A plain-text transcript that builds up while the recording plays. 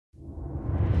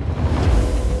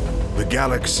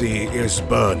galaxy is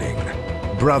burning.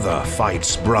 Brother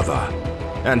fights brother,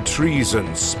 and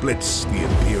treason splits the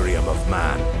Imperium of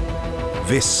Man.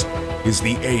 This is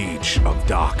the Age of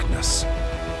Darkness.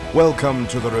 Welcome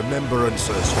to the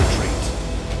Remembrancers Retreat,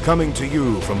 coming to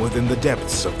you from within the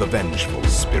depths of the Vengeful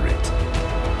Spirit.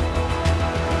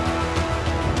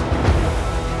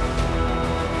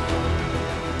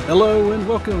 Hello and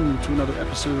welcome to another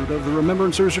episode of the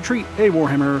Remembrancers Retreat, a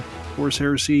Warhammer Horus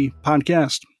Heresy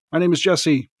podcast. My name is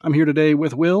Jesse. I'm here today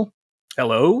with Will.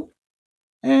 Hello.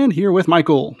 And here with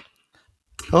Michael.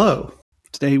 Hello.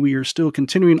 Today we are still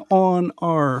continuing on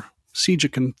our Siege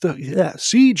of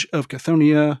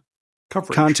Cthonia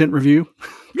content review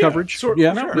coverage.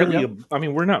 Not really. I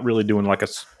mean, we're not really doing like a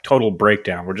total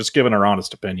breakdown. We're just giving our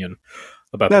honest opinion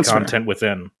about the content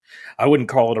within. I wouldn't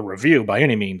call it a review by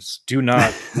any means. Do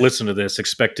not listen to this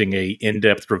expecting a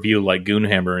in-depth review like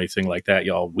Goonhammer or anything like that,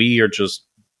 y'all. We are just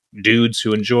dudes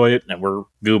who enjoy it, and we're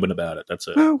goobing about it. That's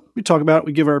it. Well, we talk about it,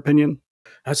 we give our opinion.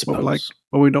 I suppose. What we like,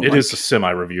 what we don't like. It is a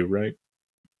semi-review, right?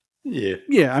 Yeah.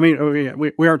 Yeah, I mean,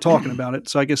 we are talking about it,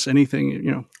 so I guess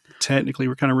anything, technically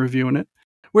we're kind of reviewing it.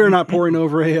 We're not pouring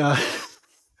over a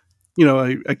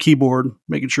keyboard,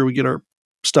 making sure we get our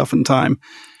stuff in time.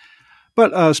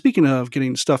 But speaking of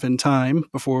getting stuff in time,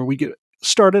 before we get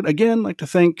started, again, I'd like to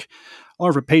thank all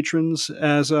of our patrons.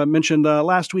 As mentioned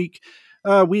last week,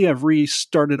 we have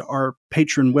restarted our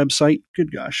patron website.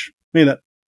 Good gosh. Man, that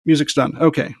music's done.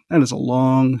 Okay, that is a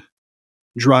long,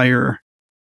 drier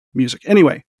music.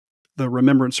 Anyway, the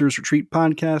Remembrancers Retreat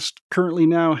podcast currently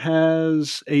now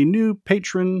has a new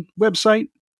patron website.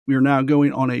 We are now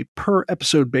going on a per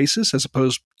episode basis as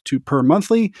opposed to per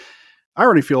monthly. I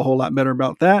already feel a whole lot better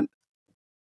about that.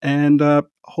 And a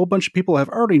whole bunch of people have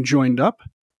already joined up.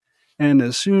 And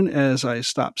as soon as I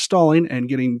stop stalling and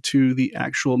getting to the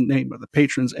actual name of the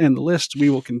patrons and the list,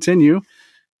 we will continue.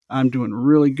 I'm doing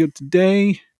really good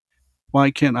today.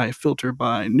 Why can't I filter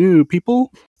by new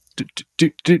people?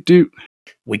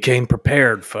 We came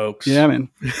prepared, folks. Yeah, man.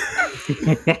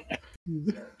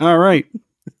 All right.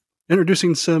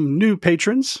 Introducing some new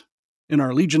patrons in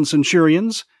our Legion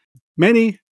Centurions.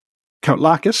 Manny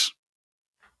Kautlakis.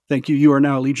 Thank you. You are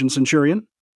now a Legion Centurion.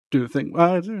 Do the thing.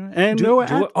 And Noah.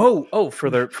 For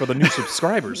the new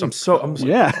subscribers.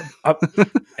 Yeah.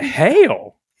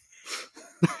 Hail.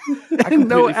 I completely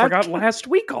Noah forgot last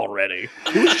week already.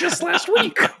 It was just last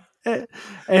week.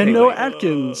 And Noah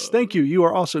Atkins. Thank you. You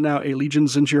are also now a Legion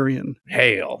Centurion.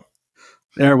 Hail.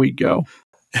 There we go.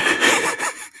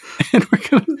 And we're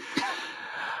going to...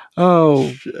 Oh.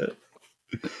 Shit.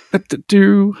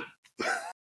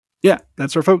 Yeah,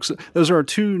 that's our folks. Those are our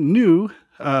two new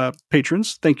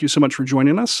patrons. Thank you so much for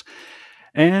joining us.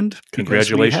 And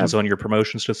congratulations on your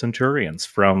promotions to Centurions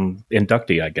from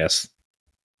inductee, I guess.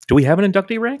 Do we have an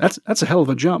inductee rank? That's a hell of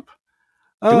a jump.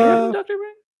 Do we have an inductee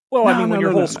rank? Well, when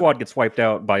your whole squad gets wiped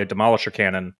out by a demolisher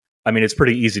cannon, I mean, it's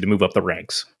pretty easy to move up the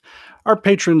ranks. Our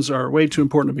patrons are way too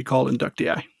important to be called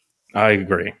inductee. I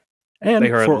agree. And they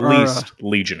are at least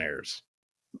legionnaires.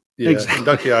 Yeah, exactly.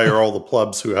 Inductii are all the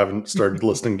plebs who haven't started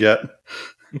listening yet.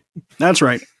 That's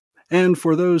right. And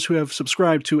for those who have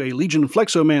subscribed to a Legion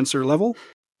Flexomancer level,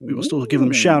 we will still give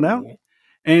them a shout out.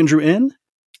 Andrew N.,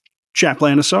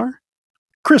 Chaplanisar,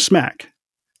 Chris Mack,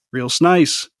 Real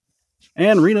Snice,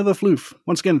 and Rena the Floof.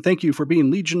 Once again, thank you for being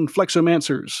Legion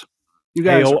Flexomancers. You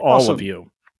guys are awesome. All of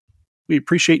you. We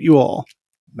appreciate you all.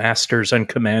 Masters and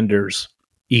commanders,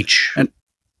 each. And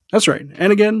that's right.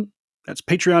 And again, that's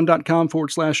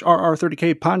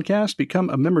patreon.com/RR30K podcast. Become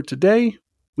a member today.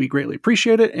 We greatly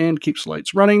appreciate it and keeps the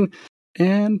lights running.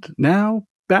 And now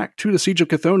back to the Siege of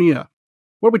Cthonia.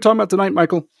 What are we talking about tonight,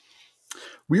 Michael?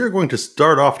 We are going to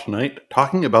start off tonight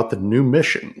talking about the new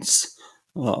missions.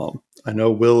 I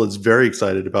know Will is very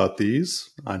excited about these.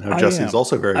 I know Jesse is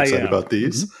also very excited about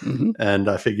these. Mm-hmm. And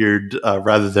I figured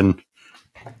rather than,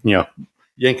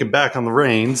 yanking back on the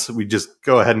reins, we just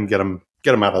go ahead and get them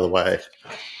out of the way.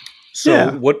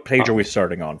 So what page are we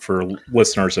starting on for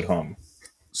listeners at home?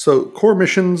 So Core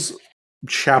Missions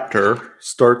chapter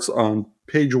starts on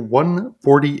page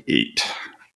 148.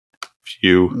 If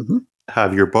you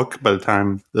have your book by the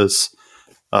time this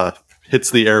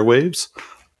hits the airwaves.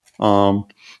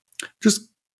 Just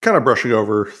kind of brushing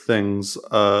over things.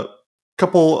 A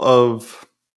couple of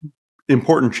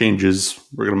important changes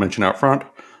we're going to mention out front.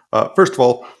 First of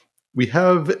all, we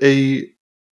have a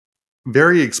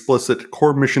very explicit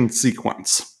core mission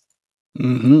sequence.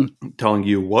 Telling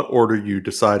you what order you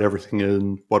decide everything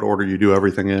in, what order you do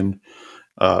everything in.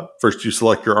 First, you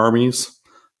select your armies,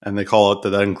 and they call it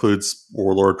that includes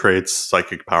warlord traits,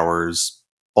 psychic powers,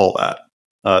 all that.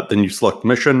 Then you select the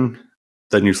mission,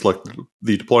 then you select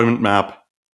the deployment map,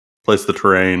 place the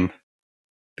terrain,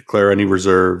 declare any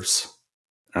reserves,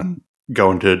 and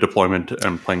go into deployment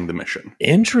and playing the mission.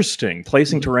 Interesting.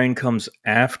 Placing terrain comes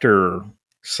after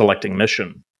selecting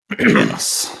mission.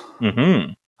 Yes.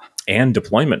 Mm-hmm. And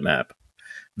deployment map.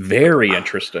 Very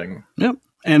interesting. Yep.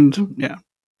 And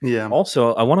Yeah.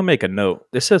 Also, I want to make a note.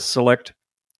 This says select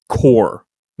core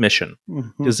mission.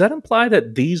 Mm-hmm. Does that imply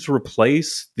that these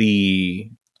replace the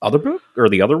other book or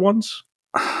the other ones?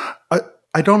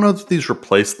 I don't know that these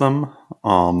replace them.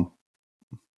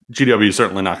 GW is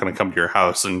certainly not going to come to your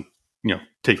house and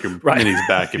take your minis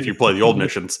back if you play the old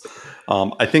missions.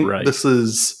 I think this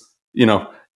is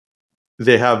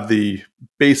they have the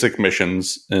basic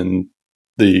missions in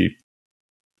the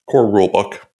core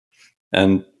rulebook,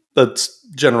 and that's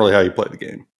generally how you play the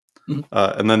game.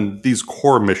 Mm-hmm. And then these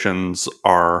core missions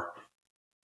are,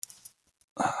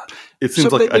 it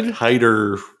seems like a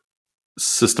tighter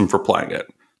system for playing it.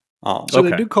 So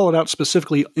they do call it out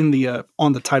specifically in the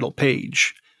on the title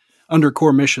page under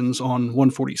core missions on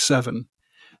 147.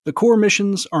 The core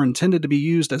missions are intended to be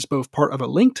used as both part of a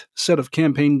linked set of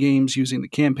campaign games using the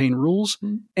campaign rules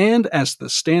and as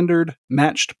the standard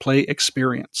matched play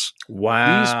experience.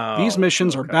 Wow. These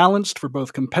missions are balanced for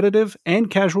both competitive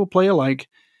and casual play alike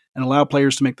and allow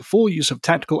players to make the full use of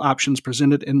tactical options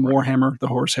presented in Warhammer the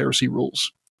Horus Heresy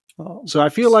rules. So I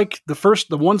feel like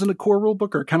the ones in the core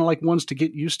rulebook are kind of like ones to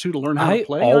get used to learn how to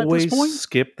play. I always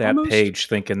skip that page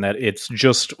thinking that it's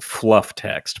just fluff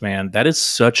text, man. That is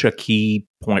such a key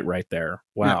point right there.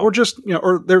 Wow. Yeah, or just,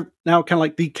 or they're now kind of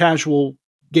like the casual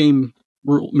game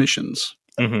rule missions.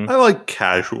 Mm-hmm. I like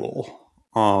casual.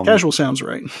 Casual sounds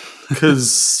right.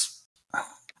 Because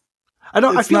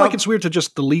I feel like it's weird to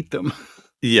just delete them.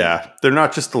 Yeah, they're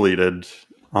not just deleted.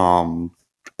 And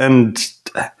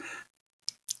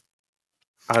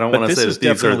I don't want to say that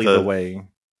these are the way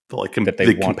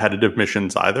the competitive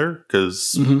missions either,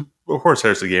 because Horus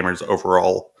Heresy gamers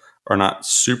overall are not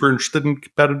super interested in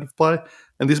competitive play,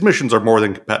 and these missions are more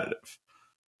than competitive.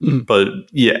 But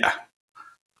yeah.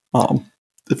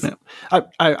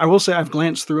 I will say I've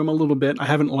glanced through them a little bit. I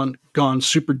haven't gone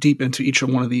super deep into each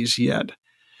one of these yet.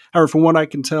 However, from what I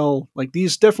can tell, like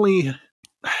these definitely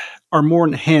are more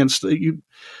enhanced.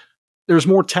 There's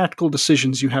more tactical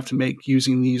decisions you have to make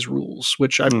using these rules,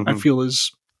 which I feel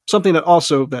is something that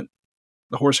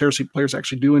the Horus Heresy players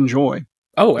actually do enjoy.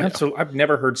 Oh, absolutely. I've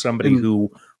never heard somebody who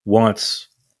wants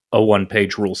a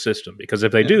one-page rule system, because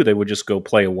if they do, they would just go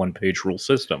play a one-page rule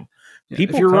system. Yeah,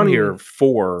 people come here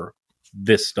for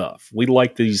this stuff. We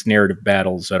like these narrative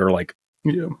battles that are like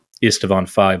Istvan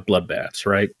 5 bloodbaths,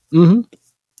 right? Mm-hmm.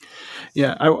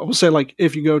 Yeah, I will say, like,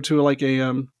 if you go to like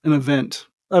an event,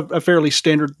 a fairly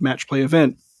standard match play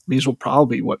event, these will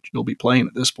probably be what you'll be playing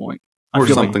at this point. Or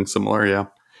something similar, yeah.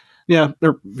 Yeah,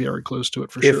 they're very close to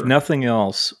it for sure. If nothing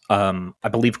else, I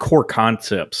believe core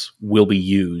concepts will be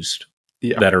used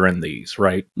that are in these,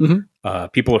 right? Mm-hmm.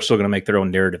 People are still going to make their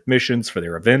own narrative missions for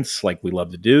their events, like we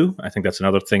love to do. I think that's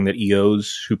another thing that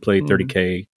EOs who play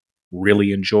 30K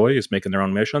really enjoy, is making their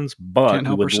own missions. But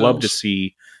we would love to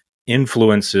see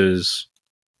influences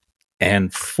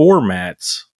and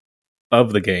formats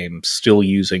of the game still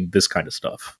using this kind of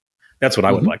stuff. That's what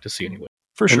I would like to see anyway.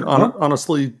 For sure.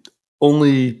 Honestly,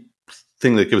 only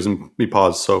thing that gives me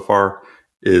pause so far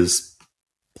is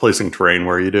placing terrain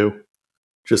where you do.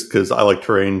 Just because I like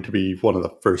terrain to be one of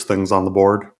the first things on the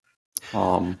board.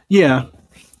 Yeah.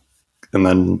 And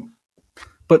then...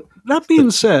 But that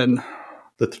being said...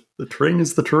 The terrain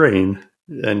is the terrain,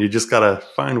 and you just got to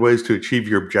find ways to achieve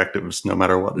your objectives no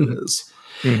matter what it is.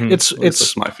 Mm-hmm.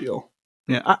 It's my feel.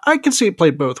 Yeah, I can see it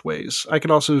played both ways. I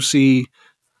could also see...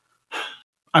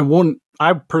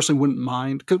 I personally wouldn't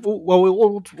mind.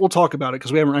 We'll talk about it,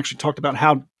 because we haven't actually talked about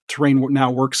how terrain now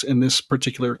works in this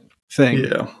particular thing.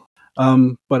 Yeah.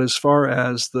 But as far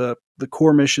as the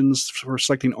core missions for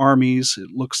selecting armies, it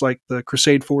looks like the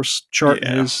Crusade Force chart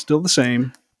is still the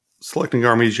same. Selecting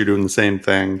armies, you're doing the same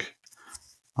thing.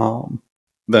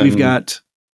 Then you've got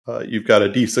a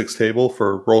D6 table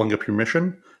for rolling up your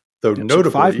mission. Though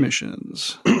notably, 5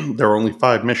 missions. There are only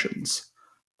 5 missions.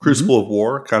 Crucible of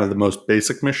War, kind of the most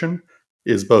basic mission,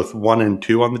 is both 1 and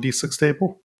 2 on the D6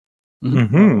 table.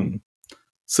 Mm-hmm.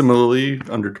 Similarly,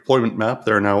 under deployment map,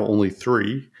 there are now only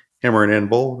 3. Hammer and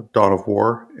Anvil, Dawn of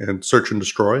War, and Search and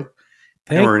Destroy.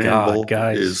 Hammer and Anvil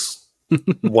is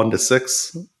 1 to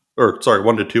 6, 1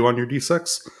 to 2 on your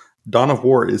D6. Dawn of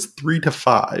War is 3 to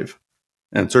 5,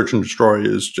 and Search and Destroy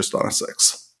is just on a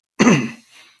 6.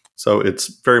 So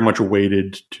it's very much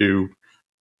weighted to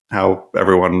how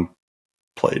everyone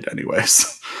played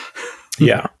anyways.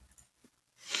 Yeah.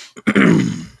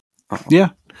 Yeah.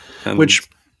 And Which,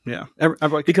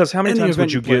 because how many times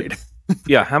would you get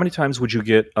Yeah, how many times would you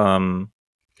get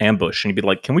ambush and you'd be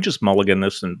like, can we just mulligan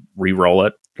this and re-roll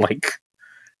it? Like,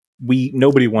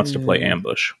 nobody wants to play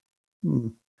ambush.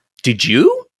 Did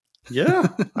you? Yeah,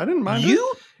 I didn't mind it.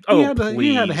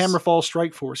 He had a Hammerfall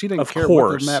Strike Force. He didn't care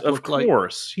what the map looked like. Of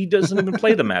course. He doesn't even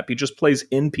play the map. He just plays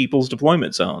in people's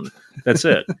deployment zone. That's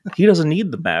it. He doesn't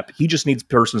need the map. He just needs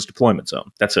person's deployment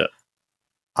zone. That's it.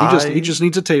 He just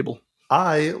needs a table.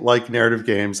 I like narrative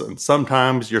games, and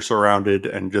sometimes you're surrounded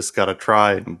and just got to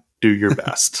try and do your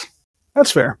best.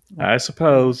 That's fair. I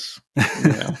suppose.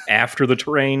 Yeah. After the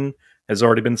terrain has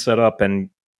already been set up and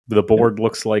the board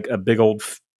looks like a big old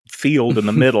field in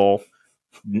the middle,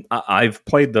 I've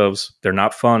played those. They're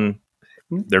not fun.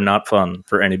 They're not fun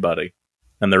for anybody.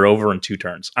 And they're over in 2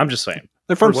 turns. I'm just saying.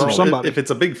 They're fun for somebody. If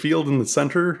it's a big field in the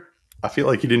center, I feel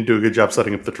like you didn't do a good job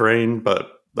setting up the terrain,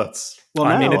 but that's... Well,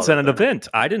 I mean, it's an event.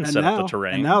 I didn't set up the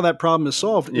terrain. And now that problem is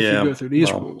solved if you go through these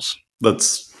rules.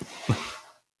 That's...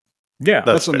 Yeah,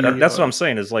 that's what I'm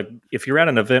saying is like, if you're at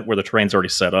an event where the terrain's already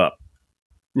set up,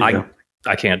 I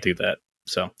can't do that.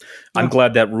 So I'm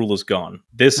glad that rule is gone.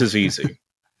 This is easy.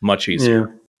 Much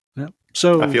easier. Yeah.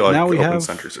 So I feel like now we open have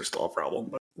centers are still a problem,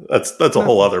 but that's a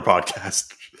whole other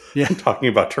podcast. Yeah. Talking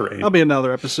about terrain. That'll be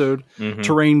another episode. Mm-hmm.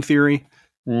 Terrain theory.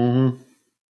 Mm-hmm.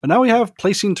 But now we have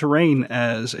placing terrain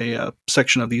as a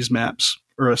section of these maps,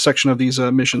 or a section of these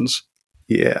missions.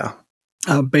 Yeah.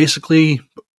 Basically,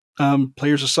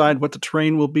 players decide what the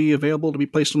terrain will be available to be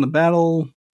placed on the battle.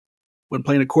 When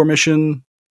playing a core mission,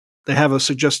 they have a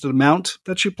suggested amount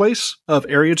that you place of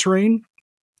area terrain,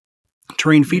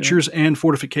 terrain features, and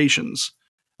fortifications.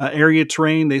 Area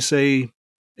terrain, they say,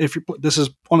 this is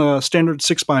on a standard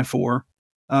 6x4.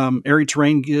 Area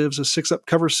terrain gives a 6-up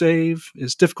cover save,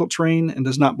 is difficult terrain, and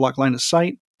does not block line of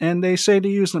sight. And they say to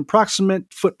use an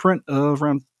approximate footprint of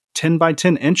around 10 by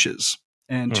 10 inches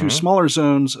and 2 smaller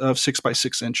zones of 6 by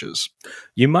 6 inches.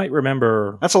 You might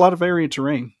remember... That's a lot of area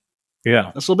terrain.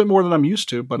 Yeah. That's a little bit more than I'm used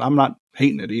to, but I'm not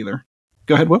hating it either.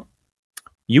 Go ahead, Will.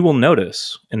 You will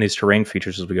notice in these terrain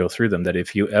features as we go through them that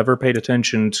if you ever paid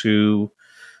attention to,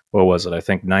 what was it? I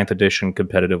think 9th edition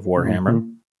competitive Warhammer,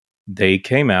 they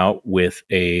came out with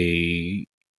a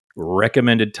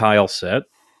recommended tile set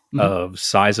of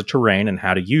size of terrain and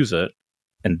how to use it.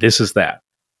 And this is that.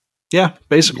 Yeah,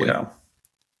 basically. Yeah.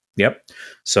 Yep.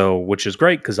 So, which is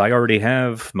great because I already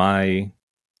have my,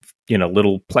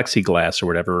 little plexiglass or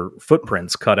whatever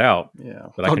footprints cut out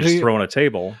that I can just throw on a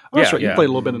table. Oh, that's right. You played a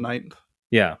little bit of night.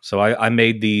 Yeah. So I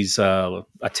made these a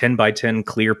 10 by 10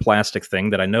 clear plastic thing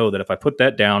that I know that if I put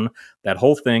that down, that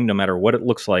whole thing, no matter what it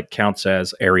looks like, counts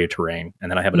as area terrain. And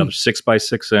then I have another 6 by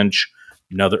 6 inch,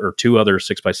 or 2 other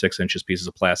 6 by 6 inches pieces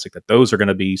of plastic that those are going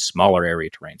to be smaller area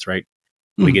terrains, right?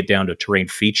 When we get down to terrain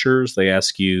features, they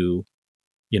ask you,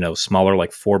 smaller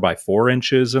like 4 by 4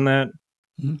 inches in that.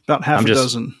 About half a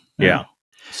dozen. Yeah.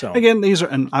 So again, these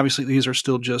are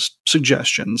still just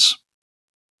suggestions.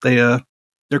 They're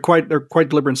quite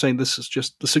deliberate in saying this is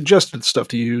just the suggested stuff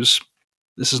to use.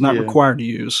 This is not required to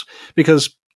use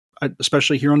because,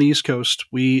 especially here on the East Coast,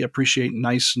 we appreciate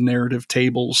nice narrative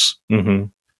tables.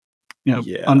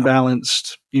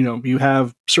 Unbalanced. You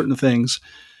have certain things,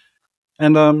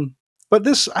 and but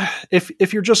this,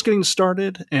 if you're just getting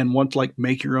started and want to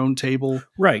make your own table,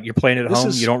 right? You're playing at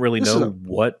home. You don't really know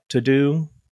what to do.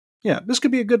 Yeah, this could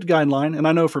be a good guideline. And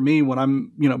I know for me, when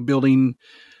I'm building,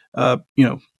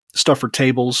 stuff for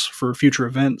tables for future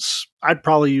events, I'd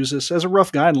probably use this as a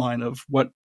rough guideline of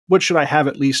what should I have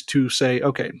at least to say,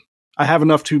 okay, I have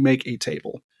enough to make a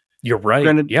table. You're right.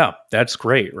 Granted, yeah, that's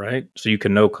great, right? So you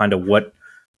can know kind of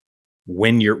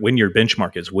when your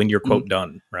benchmark is, when you're quote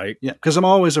done, right? Yeah, because I'm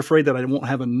always afraid that I won't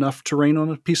have enough terrain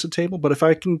on a piece of table. But if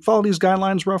I can follow these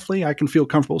guidelines roughly, I can feel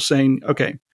comfortable saying,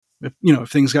 okay, if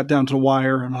things got down to the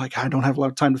wire and I don't have a lot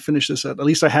of time to finish this, at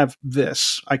least I have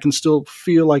this. I can still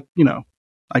feel like,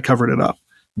 I covered it up.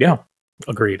 Yeah,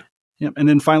 agreed. Yeah, and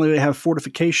then finally they have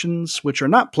fortifications, which are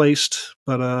not placed,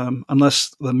 but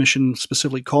unless the mission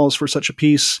specifically calls for such a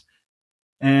piece,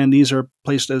 and these are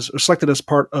selected as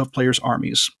part of players'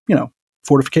 armies.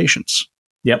 Fortifications.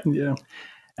 Yep. Yeah.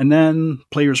 And then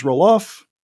players roll off,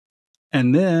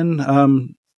 and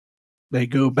then they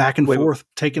go back and forth,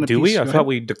 taking a piece. Do we? I thought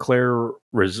we declare.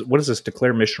 What is this?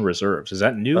 Declare mission reserves. Is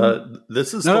that new?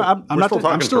 This is. I'm not.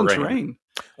 I'm still in terrain.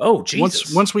 Oh,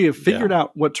 Jesus. Once we have figured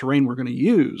out what terrain we're going to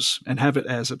use and have it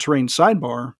as a terrain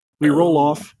sidebar, we roll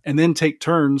off and then take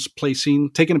turns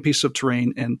taking a piece of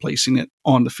terrain and placing it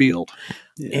on the field.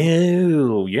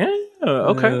 Ew, yeah.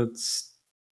 Okay.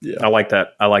 I like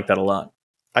that. I like that a lot.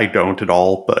 I don't at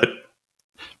all, but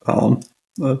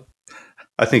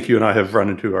I think you and I have run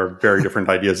into our very different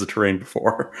ideas of terrain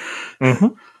before. Mm-hmm.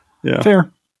 Yeah.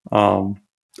 Fair.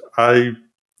 I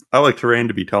like terrain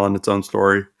to be telling its own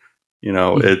story.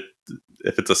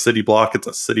 If it's a city block, it's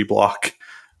a city block.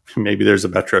 Maybe there's a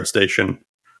metro station,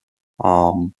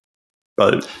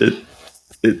 but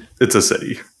it's a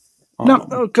city.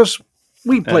 No, because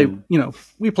we play.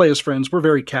 We play as friends. We're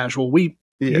very casual. We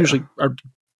usually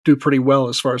do pretty well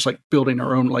as far as like building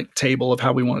our own like table of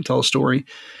how we want to tell a story.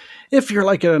 If you're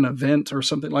like at an event or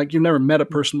something, like you've never met a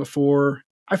person before,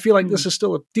 I feel like this is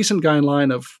still a decent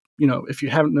guideline of, if you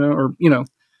haven't known, or,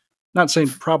 not saying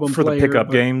problem for player, the pickup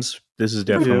games, this is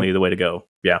definitely the way to go.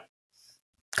 Yeah.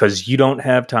 Because you don't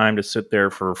have time to sit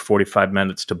there for 45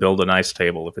 minutes to build a nice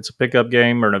table. If it's a pickup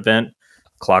game or an event,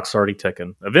 clock's already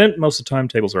ticking. Event, most of the time,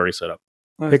 table's already set up.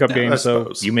 Pickup games,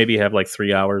 though, you maybe have like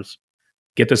 3 hours.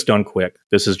 Get this done quick.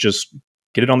 This is just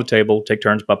get it on the table, take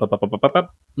turns,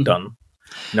 done.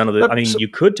 None of the. I mean, you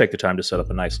could take the time to set up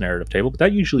a nice narrative table, but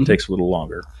that usually takes a little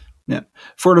longer. Yeah,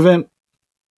 for an event,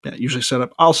 usually set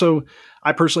up. Also,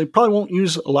 I personally probably won't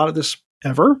use a lot of this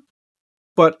ever,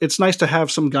 but it's nice to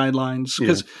have some guidelines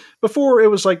because before it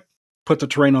was like put the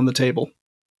terrain on the table.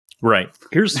 Right.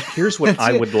 Here's what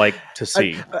I would like to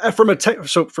see from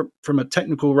a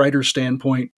technical writer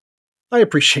standpoint. I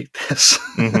appreciate this.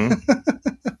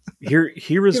 Here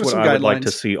is what I would like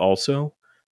to see also.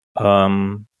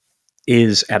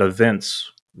 Is at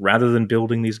events, rather than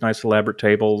building these nice elaborate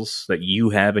tables that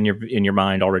you have in your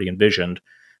mind already envisioned,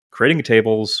 creating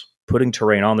tables, putting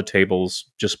terrain on the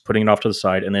tables, just putting it off to the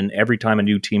side, and then every time a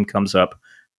new team comes up,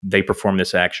 they perform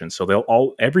this action.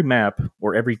 So every map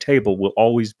or every table will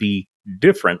always be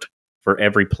different for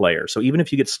every player. So even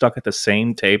if you get stuck at the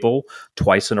same table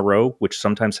twice in a row, which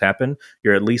sometimes happen,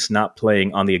 you're at least not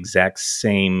playing on the exact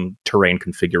same terrain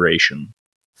configuration.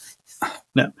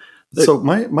 No. So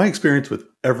my experience with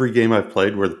every game I've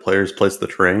played where the players place the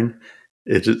terrain,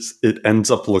 it ends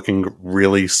up looking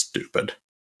really stupid.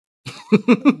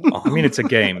 I mean, it's a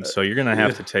game, so you're going to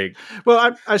have to take...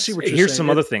 Well, I see what you're saying. Here's some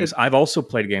other things. I've also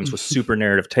played games with super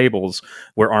narrative tables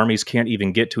where armies can't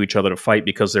even get to each other to fight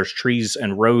because there's trees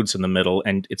and roads in the middle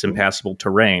and it's impassable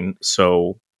terrain.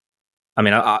 So, I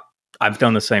mean, I've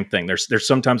done the same thing. There's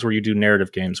sometimes where you do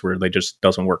narrative games where they just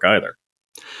doesn't work either.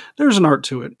 There's an art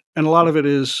to it, and a lot of it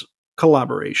is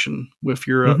collaboration with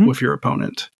your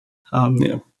opponent.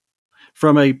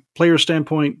 From a player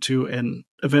standpoint to an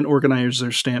event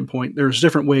organizer standpoint, there's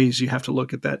different ways you have to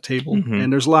look at that table,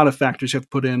 and there's a lot of factors you have to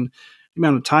put in: the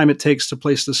amount of time it takes to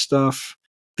place this stuff,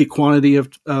 the quantity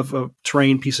of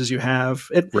terrain pieces you have,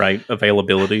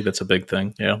 availability. That's a big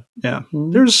thing. Yeah.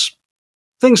 There's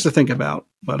things to think about,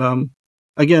 but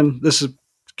again, this is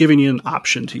giving you an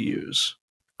option to use.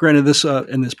 Granted, this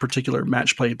in this particular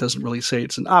match play, it doesn't really say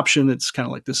it's an option. It's kind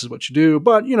of like this is what you do,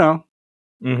 but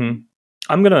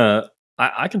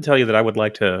I can tell you that I would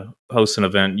like to host an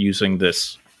event using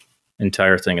this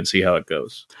entire thing and see how it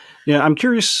goes. Yeah, I'm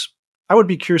curious. I would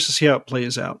be curious to see how it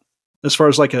plays out as far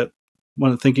as like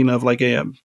when thinking of like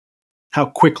how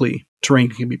quickly terrain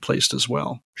can be placed as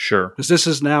well. Sure, because this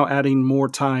is now adding more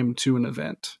time to an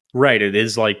event. Right. It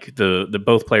is like the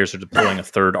both players are deploying a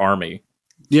third army.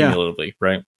 Cumulatively,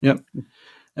 right? Yep.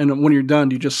 And when you're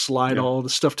done, you just slide all the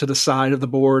stuff to the side of the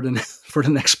board and for the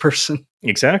next person.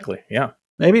 Exactly. Yeah.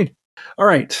 Maybe. All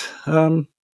right.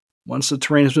 Once the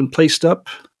terrain has been placed up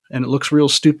and it looks real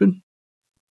stupid,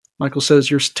 Michael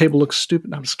says your table looks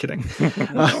stupid. No, I'm just kidding.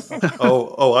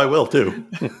 I will too.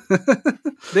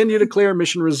 Then you declare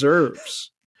mission reserves,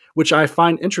 which I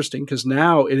find interesting because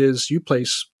now it is you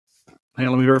place. Hang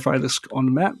on, let me verify this on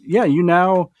the map. Yeah, you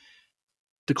now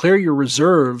declare your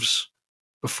reserves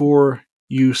before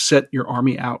you set your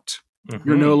army out.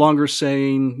 You're no longer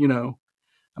saying,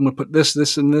 I'm going to put this,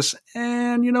 and this,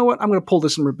 and you know what? I'm going to pull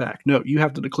this and back. No, you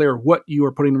have to declare what you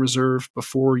are putting in reserve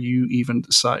before you even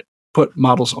decide. Put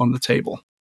models on the table.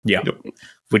 Yeah. Yep.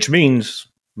 Which means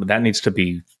that needs to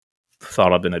be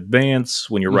thought of in advance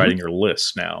when you're writing your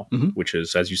list now, which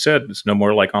is, as you said, it's no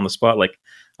more like on the spot. Like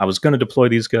I was going to deploy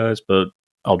these guys, but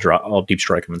I'll deep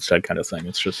strike them instead kind of thing.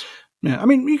 It's just... Yeah, I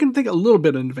mean, you can think a little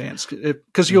bit in advance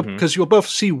because you'll both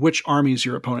see which armies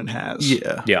your opponent has.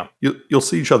 Yeah. You'll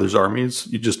see each other's armies.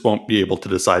 You just won't be able to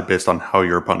decide based on how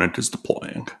your opponent is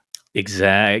deploying.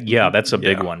 Exactly. Yeah, that's a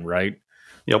big one, right?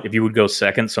 Yep. If you would go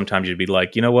second, sometimes you'd be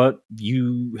like, you know what?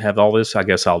 You have all this. I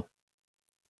guess I'll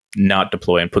not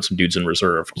deploy and put some dudes in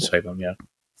reserve to save them. Yeah,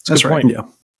 that's right. Point.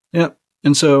 Yeah.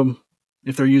 And so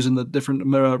if they're using the different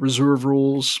reserve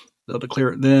rules, they'll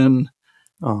declare it then.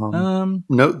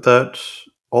 Note that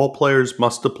all players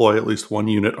must deploy at least one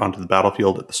unit onto the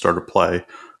battlefield at the start of play,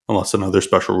 unless another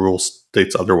special rule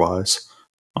states otherwise.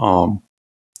 I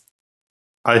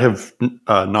have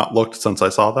not looked since I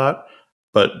saw that,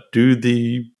 but do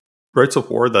the rights of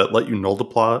war that let you null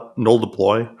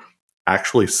deploy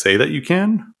actually say that you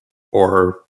can?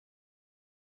 Or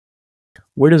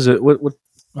where does it? What?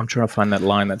 I'm trying to find that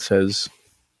line that says.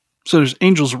 So there's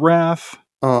Angel's Wrath.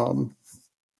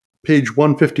 Page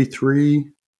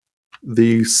 153,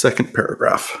 the second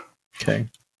paragraph. Okay.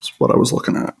 That's what I was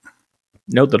looking at.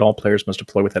 Note that all players must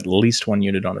deploy with at least one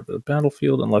unit onto the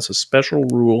battlefield unless a special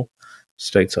rule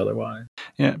states otherwise.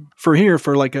 Yeah. For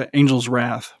like a Angel's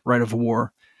Wrath, right of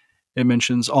war, it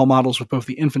mentions all models with both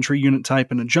the infantry unit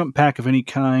type and a jump pack of any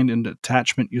kind and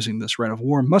attachment using this right of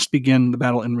war must begin the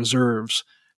battle in reserves,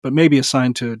 but may be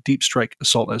assigned to deep strike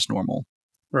assault as normal.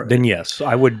 Right. Then yes,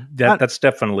 I would. That's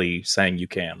definitely saying you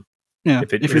can. Yeah.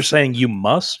 If you're saying you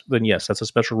must, then yes, that's a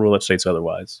special rule that states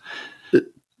otherwise.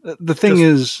 The thing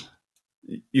is,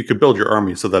 you could build your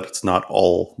army so that it's not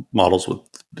all models with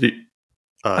the.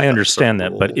 I understand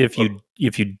that, but if you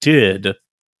did,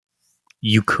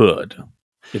 you could.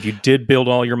 If you did build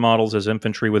all your models as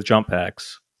infantry with jump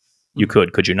packs, you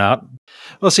could you not?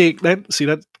 Well,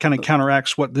 that kind of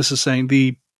counteracts what this is saying.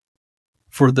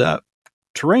 For the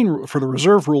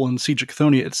reserve rule in Siege of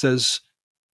Cthonia, it says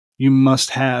you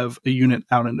must have a unit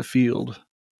out in the field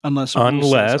unless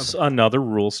another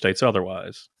rule states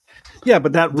otherwise. Yeah,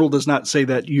 but that rule does not say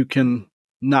that you can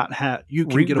not have. You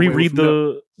can get away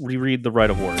reread the right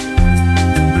of war.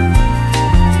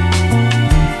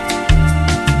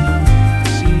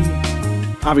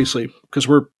 Obviously, because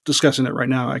we're discussing it right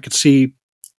now, I could see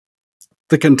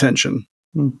the contention.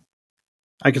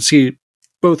 I could see it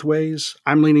both ways.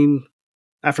 I'm leaning,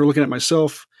 after looking at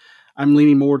myself, I'm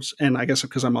leaning more, and I guess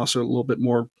because I'm also a little bit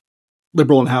more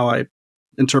liberal in how I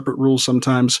interpret rules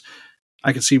sometimes,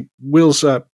 I could see Will's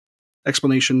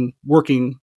explanation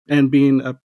working and being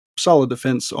a solid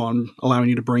defense on allowing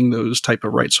you to bring those type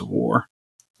of rights of war.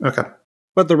 Okay.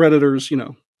 But the Redditors,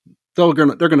 they're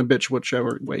gonna bitch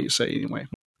whichever way you say anyway.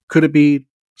 Could it be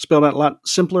spelled out a lot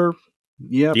simpler?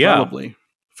 Yeah. Probably.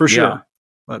 For sure. Yeah.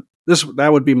 But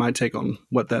that would be my take on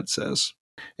what that says.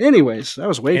 Anyways, that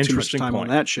was way too much time on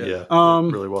that shit. Yeah,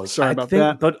 it really was. Sorry about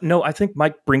that. But no, I think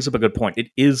Mike brings up a good point.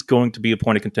 It is going to be a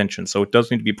point of contention, so it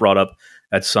does need to be brought up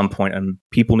at some point, and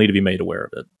people need to be made aware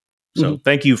of it. So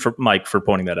thank you, Mike, for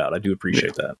pointing that out. I do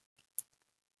appreciate that.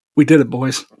 We did it,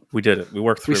 boys. We did it. We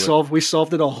worked through it. We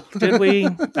solved it all. Did we?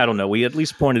 I don't know. We at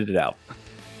least pointed it out.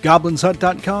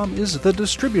 Goblin'sHut.com is the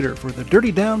distributor for the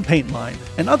Dirty Down paint line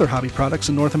and other hobby products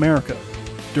in North America.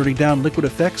 Dirty Down liquid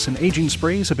effects and aging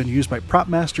sprays have been used by prop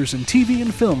masters in TV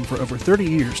and film for over 30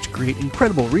 years to create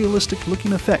incredible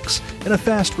realistic-looking effects in a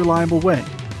fast, reliable way.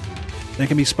 They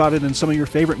can be spotted in some of your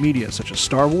favorite media such as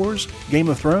Star Wars, Game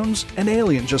of Thrones, and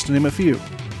Alien, just to name a few.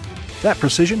 That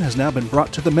precision has now been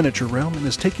brought to the miniature realm and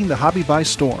is taking the hobby by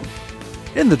storm.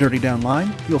 In the Dirty Down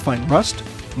line, you'll find rust,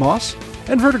 moss,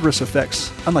 and verdigris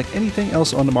effects unlike anything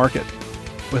else on the market.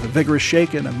 With a vigorous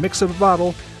shake and a mix of a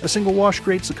bottle, a single wash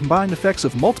creates the combined effects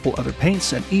of multiple other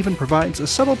paints and even provides a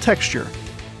subtle texture.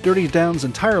 Dirty Down's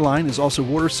entire line is also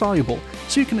water-soluble,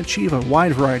 so you can achieve a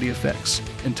wide variety of effects,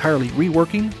 entirely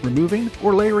reworking, removing,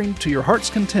 or layering to your heart's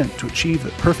content to achieve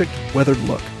the perfect weathered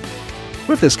look.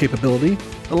 With this capability,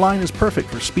 the line is perfect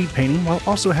for speed painting while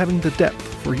also having the depth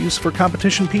for use for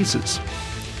competition pieces.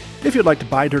 If you'd like to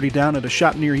buy Dirty Down at a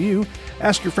shop near you,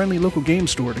 ask your friendly local game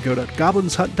store to go to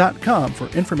Goblin'sHut.com for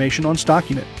information on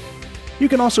stocking it. You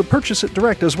can also purchase it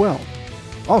direct as well.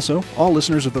 Also, all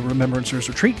listeners of the Remembrancers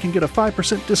Retreat can get a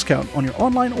 5% discount on your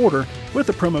online order with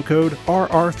the promo code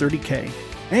RR30K.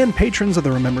 And patrons of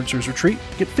the Remembrancers Retreat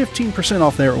get 15%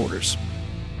 off their orders.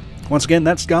 Once again,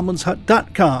 that's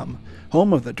Goblin'sHut.com,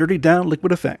 home of the Dirty Down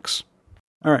liquid effects.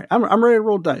 All right, I'm ready to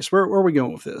roll dice. Where are we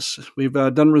going with this? We've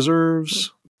done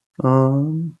reserves.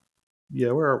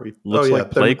 Yeah, where are we? Looks like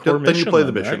play core then you play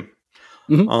the mission.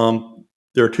 Right? Mm-hmm.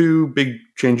 There are two big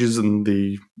changes in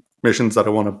the missions that I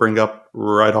want to bring up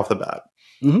right off the bat.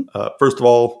 Mm-hmm. First of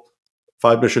all,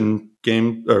 5-mission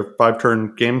game or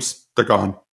 5-turn games, they're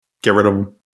gone. Get rid of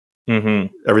them.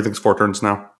 Mm-hmm. Everything's 4 turns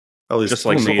now. At least just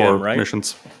like CM, right?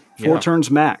 Missions. 4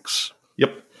 turns max.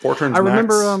 Yep, 4 turns. I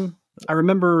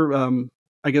remember.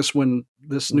 I guess when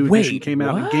this new edition came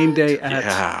out, and Game Day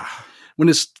when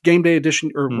this Game Day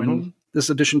edition, or when this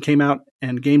edition came out,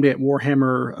 and Game Day at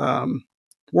Warhammer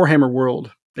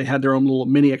World, they had their own little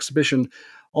mini exhibition.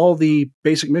 All the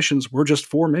basic missions were just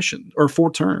 4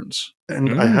 turns.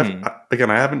 And I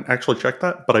haven't actually checked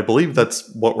that, but I believe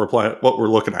that's what we're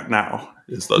looking at now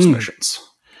is those missions.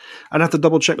 I'd have to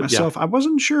double check myself. Yeah. I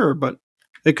wasn't sure, but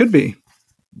it could be.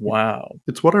 Wow.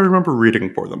 It's what I remember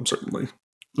reading for them, certainly.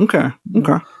 Okay.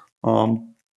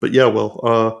 But yeah,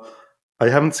 I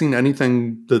haven't seen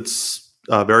anything that's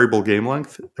variable game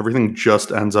length, everything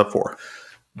just ends up 4.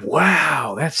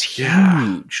 Wow, that's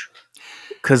huge.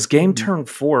 Because game turn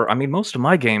 4, I mean, most of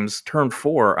my games turn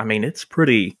 4, I mean, it's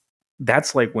pretty...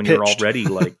 That's like when you're already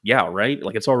like, yeah, right?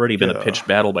 Like it's already been a pitched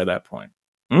battle by that point.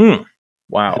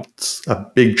 Wow. It's a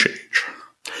big change.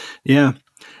 Yeah.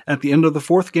 At the end of the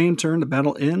 4th game turn, the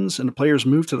battle ends, and the players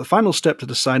move to the final step to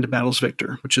decide the battle's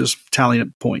victor, which is tallying up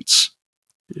points.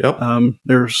 Yep.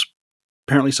 There's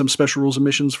apparently some special rules and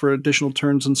missions for additional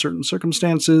turns in certain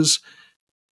circumstances.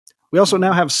 We also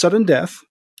now have sudden death.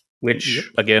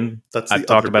 Which, again, I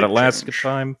talked about it last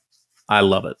time. I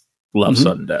love it. Love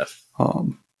sudden death.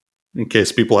 In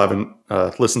case people haven't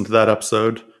listened to that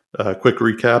episode, a quick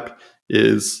recap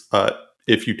is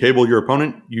if you table your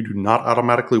opponent, you do not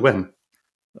automatically win.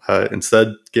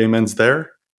 Instead, game ends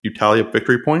there. You tally up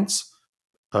victory points.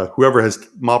 Whoever has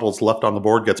models left on the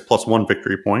board gets +1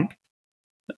 victory point.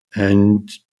 And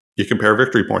you compare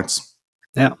victory points.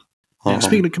 Yeah.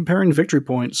 Speaking of comparing victory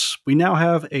points, we now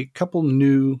have a couple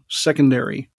new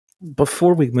secondary.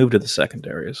 Before we move to the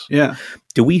secondaries,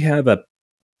 do we have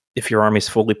if your army's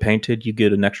fully painted, you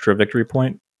get an extra victory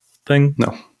point thing?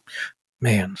 No.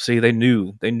 Man, see, they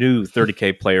knew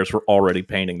 30K players were already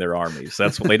painting their armies.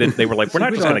 That's what they did. They were like, we're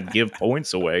not just going to give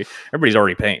points away. Everybody's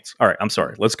already paints. All right, I'm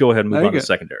sorry. Let's go ahead and move on to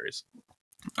secondaries.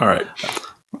 All right.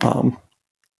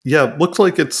 Looks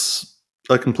like it's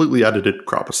a completely edited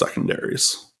crop of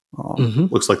secondaries.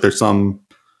 Looks like there's some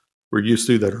we're used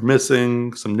to that are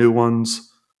missing, some new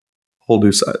ones, whole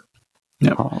new set.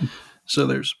 Yep. So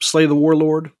there's Slay the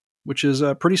Warlord, which is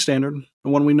pretty standard, the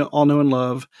one we all know and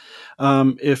love.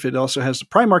 If it also has the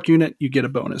Primarch unit, you get a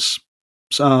bonus.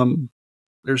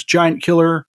 There's Giant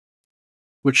Killer,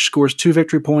 which scores 2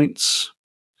 victory points.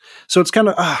 So it's kind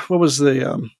of what was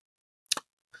that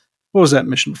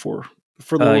mission before?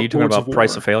 For the you talking about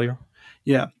Price of Failure?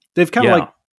 Yeah, they've kind of like,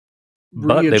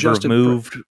 but they've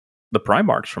removed the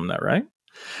Primarchs from that, right?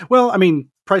 Well, I mean,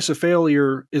 Price of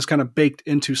Failure is kind of baked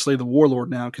into Slay the Warlord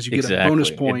now because you get a bonus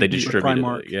point. They distributed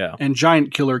Primarch, it, and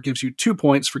Giant Killer gives you 2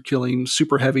 points for killing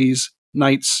super heavies,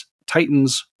 knights,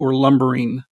 titans, or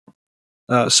lumbering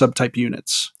subtype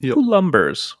units. Yep. Who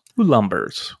lumbers?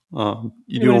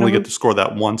 You do only get to score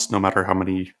that once, no matter how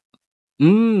many.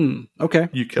 Okay.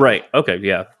 You kill. Right. Okay.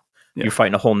 Yeah. You're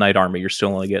fighting a whole knight army. You're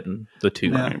still only getting the 2.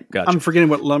 Yeah. Right? Gotcha. I'm forgetting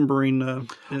what lumbering is.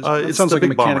 It sounds like a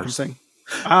mechanical thing.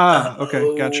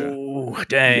 Okay, gotcha. Oh,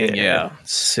 dang, yeah.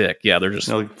 Sick. Yeah, they're just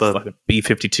like the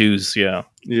B-52s, yeah.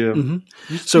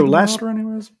 So last...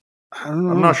 anyways? I don't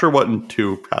know. I'm not sure what in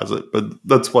 2 has it, but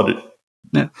that's what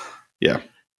it... Yeah.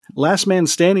 Last Man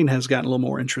Standing has gotten a little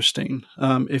more interesting.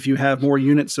 If you have more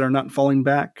units that are not falling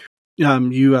back, you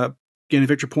gain a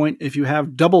victory point. If you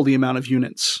have double the amount of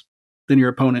units than your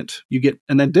opponent, you get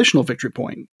an additional victory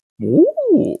point.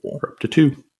 Ooh. Up to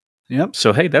 2. Yep.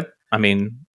 So, hey,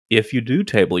 if you do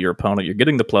table your opponent, you're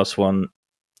getting the +1,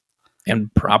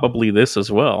 and probably this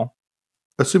as well.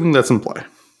 Assuming that's in play.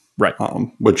 Right.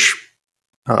 Which,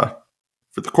 for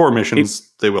the core missions,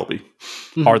 they will be.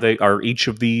 Are each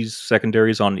of these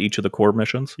secondaries on each of the core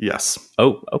missions? Yes.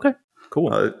 Oh, okay.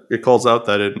 Cool. It calls out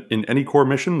that in any core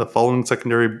mission, the following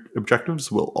secondary objectives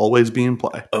will always be in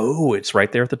play. Oh, it's right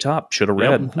there at the top. Should have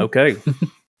read. Yep. Okay.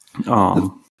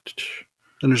 Then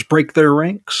there's Break Their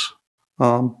Ranks.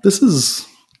 This is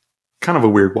kind of a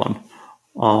weird one.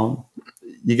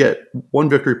 You get 1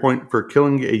 victory point for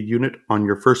killing a unit on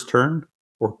your first turn,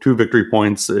 or 2 victory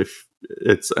points if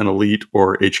it's an elite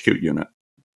or HQ unit.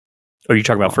 Are you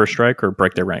talking about First Strike or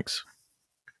Break Their Ranks?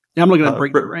 Yeah, I'm looking at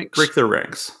Break Their Ranks. Break Their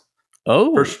Ranks.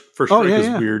 Oh. First Strike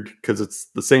is weird because it's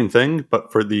the same thing,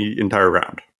 but for the entire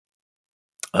round.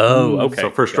 Oh, okay.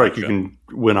 So First Strike, you can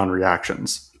win on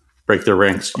reactions. Break Their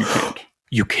Ranks, you can't.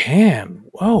 You can.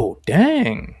 Whoa,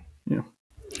 dang. Yeah.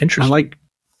 Interesting.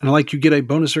 I like you get a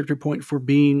bonus victory point for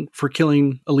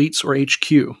killing elites or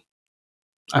HQ.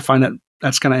 I find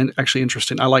that's kind of actually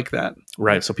interesting. I like that.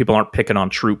 Right. So people aren't picking on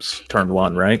troops turn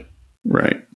 1, right?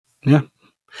 Right. Yeah.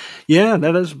 Yeah,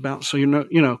 that is about, so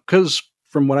because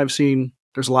from what I've seen,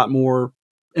 there's a lot more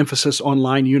emphasis on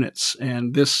line units,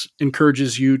 and this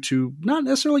encourages you to not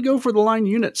necessarily go for the line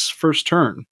units first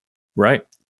turn. Right.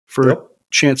 For a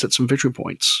chance at some victory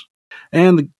points.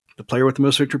 And the player with the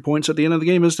most victory points at the end of the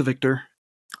game is the victor.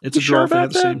 It's a draw.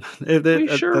 About that?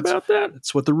 About that?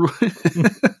 That's what the rule.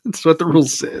 That's what the rule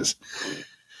says.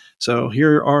 So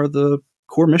here are the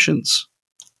core missions.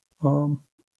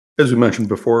 As we mentioned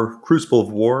before, Crucible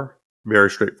of War, very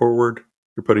straightforward.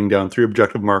 You're putting down 3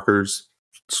 objective markers,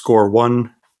 score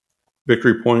 1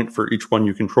 victory point for each one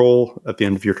you control at the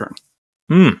end of your turn.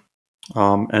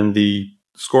 And the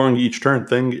scoring each turn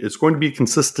thing is going to be a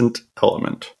consistent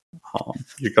element.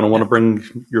 You're going to want to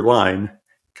bring your line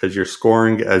because you're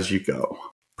scoring as you go.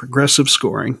 Progressive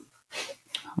scoring.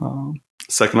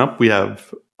 Second up, we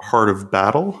have Heart of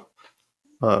Battle,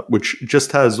 which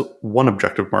just has one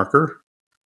objective marker.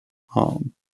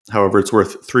 However, it's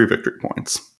worth 3 victory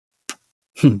points.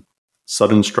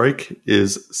 Sudden Strike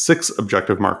is 6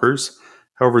 objective markers.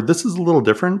 However, this is a little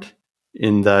different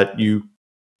in that you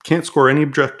can't score any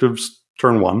objectives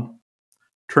turn 1.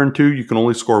 Turn 2, you can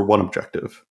only score 1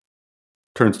 objective.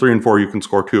 Turns 3 and 4, you can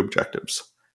score 2 objectives.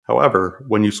 However,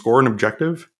 when you score an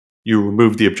objective, you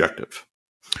remove the objective.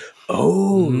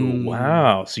 Oh,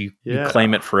 wow. So you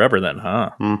claim it forever then,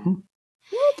 huh? Mm-hmm.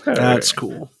 Okay. That's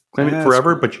cool. Claim it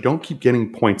forever, but you don't keep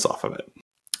getting points off of it.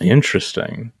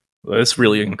 Interesting. Well, this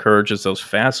really encourages those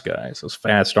fast guys, those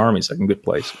fast armies that can get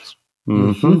places.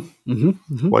 Mm-hmm.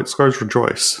 Mm-hmm. White Scars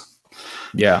rejoice.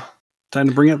 Yeah. Time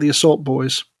to bring out the assault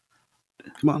boys.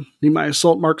 Come on. Need my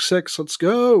assault mark 6. Let's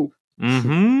go.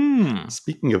 Mm-hmm.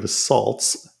 Speaking of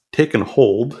assaults, Take and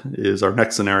Hold is our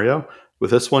next scenario. With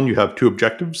this one, you have 2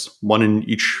 objectives, 1 in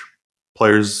each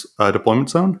player's deployment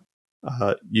zone.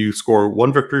 You score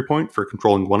 1 victory point for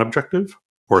controlling 1 objective,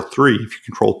 or 3 if you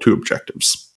control 2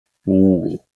 objectives.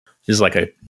 Ooh. This is like a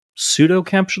pseudo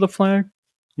capture the flag?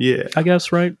 Yeah. I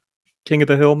guess, right? King of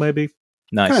the Hill, maybe?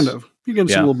 Nice. Kind of. You're getting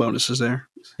some little bonuses there.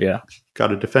 Yeah. Got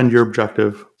to defend your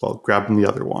objective while grabbing the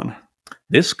other one.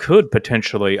 This could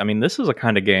potentially, this is a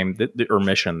kind of game or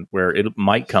mission where it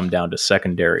might come down to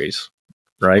secondaries,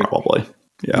 right? Probably.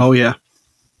 Yeah. Oh, yeah.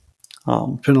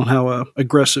 Depending on how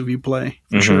aggressive you play,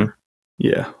 for sure.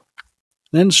 Yeah.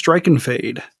 Then Strike and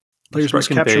Fade. Players must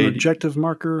capture an objective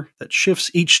marker that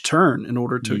shifts each turn in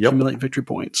order to accumulate victory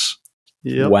points.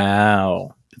 Yep.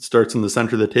 Wow. It starts in the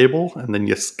center of the table, and then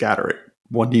you scatter it.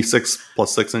 1d6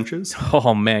 plus 6 inches.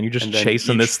 Oh, man, you're just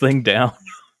chasing this thing down.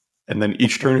 And then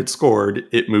each turn it's scored,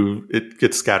 it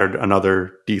gets scattered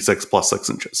another d6 plus 6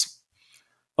 inches.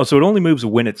 Oh, so it only moves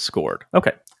when it's scored.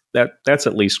 Okay. That's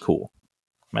at least cool.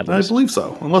 I believe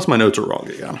so, unless my notes are wrong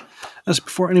again. That's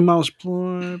before any models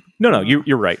deployed. No,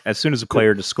 you're right. As soon as a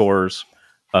player scores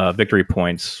victory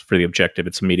points for the objective,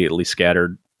 it's immediately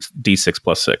scattered d6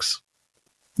 plus 6.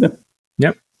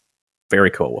 Yep.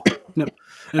 Very cool. Yep.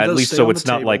 At least so it's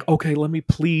not like, okay, let me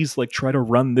please try to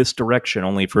run this direction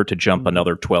only for it to jump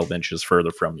another 12 inches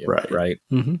further from you. Right.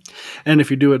 Mm-hmm. And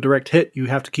if you do a direct hit, you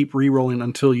have to keep re-rolling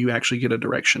until you actually get a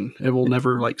direction. It will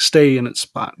never stay in its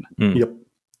spot. Mm. Yep.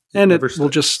 And it will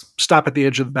just stop at the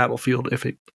edge of the battlefield if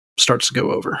it starts to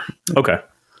go over. Okay.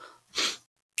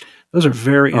 Those are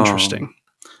very interesting.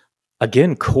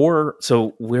 Again, core.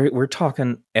 So we're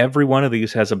talking every one of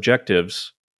these has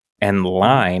objectives, and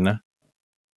line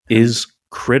is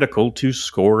critical to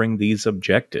scoring these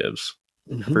objectives.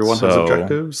 Everyone has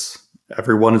objectives.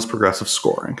 Everyone is progressive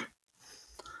scoring.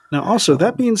 Now, also,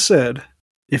 that being said,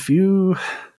 if you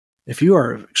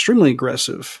are extremely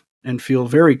aggressive and feel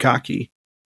very cocky,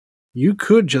 you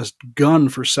could just gun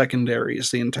for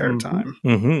secondaries the entire time.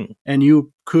 Mm-hmm. And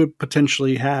you could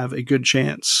potentially have a good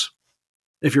chance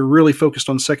if you're really focused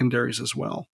on secondaries as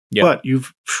well. Yep. But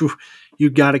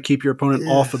you've got to keep your opponent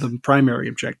off of the primary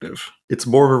objective. It's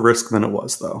more of a risk than it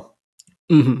was, though.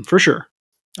 Mm-hmm, for sure.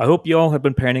 I hope you all have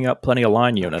been panning out plenty of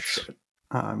line units.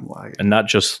 I'm lying. And not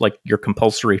just your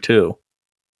compulsory 2,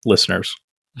 listeners.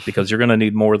 Because you're going to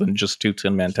need more than just 2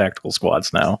 10-man tactical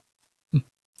squads now.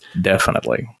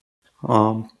 Definitely.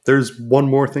 There's one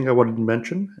more thing I wanted to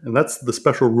mention, and that's the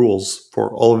special rules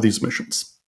for all of these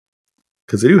missions.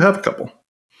 Because they do have a couple.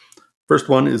 First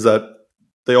one is that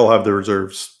they all have the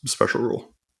reserves special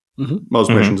rule. Mm-hmm. Most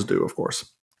missions do, of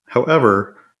course.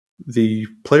 However, the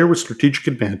player with strategic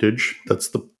advantage, that's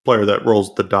the player that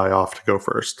rolls the die off to go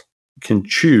first, can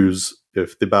choose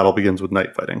if the battle begins with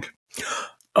night fighting.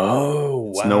 Oh,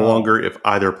 wow. It's no longer if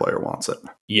either player wants it.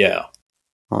 Yeah.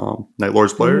 Night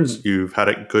Lords players, you've had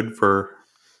it good for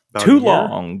about too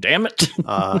long, damn it.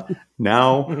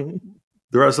 Now,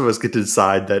 the rest of us get to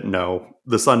decide that no,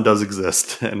 the sun does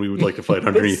exist, and we would like to fight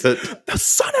underneath it. The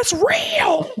sun is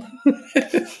real!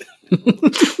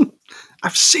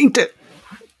 I've seen it.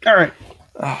 All right.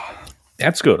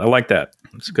 That's good. I like that.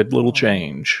 It's a good little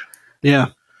change.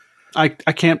 Yeah. I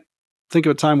can't think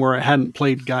of a time where I hadn't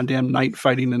played goddamn night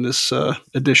fighting in this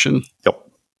edition. Yep.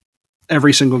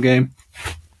 Every single game.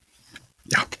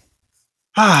 Yeah.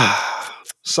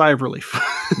 Sigh of relief.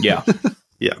 Yeah.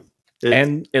 Yeah.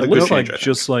 And it looks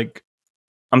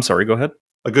I'm sorry, go ahead.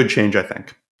 A good change, I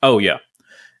think. Oh, yeah.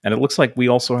 And it looks like we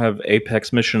also have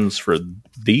Apex missions for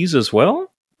these as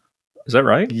well? Is that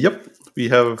right? Yep. We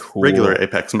have regular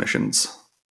Apex missions.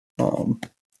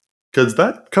 Because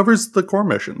that covers the core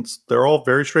missions. They're all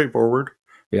very straightforward.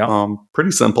 Yeah.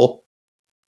 Pretty simple.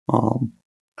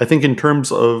 I think in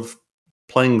terms of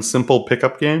playing simple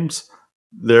pickup games,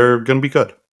 they're going to be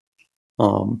good.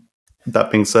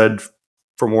 That being said,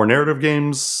 for more narrative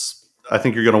games, I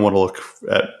think you're going to want to look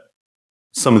at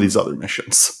some of these other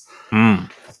missions.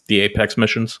 The Apex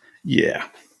missions? Yeah.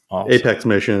 Awesome. Apex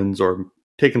missions, or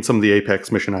taking some of the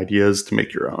Apex mission ideas to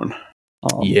make your own.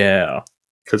 Yeah.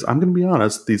 Because I'm going to be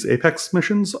honest, these Apex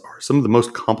missions are some of the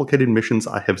most complicated missions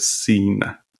I have seen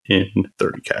in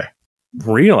 30K.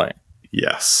 Really?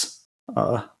 Yes.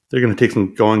 They're going to take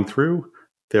some going through.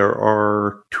 There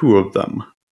are 2 of them.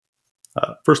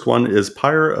 First one is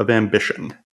Pyre of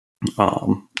Ambition.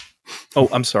 Oh,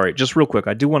 I'm sorry. Just real quick,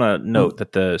 I do want to note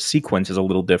that the sequence is a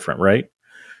little different, right?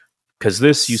 Because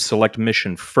this, you select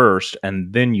mission first,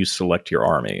 and then you select your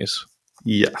armies.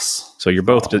 Yes. So you're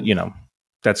both,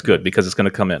 that's good, because it's going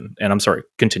to come in. And I'm sorry,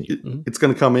 continue. It's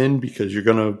going to come in because you're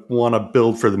going to want to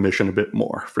build for the mission a bit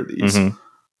more for these.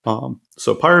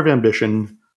 So Pyre of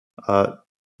Ambition, the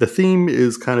theme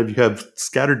is kind of, you have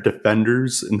scattered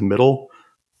defenders in the middle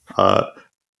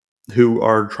who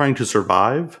are trying to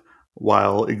survive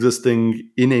while existing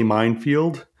in a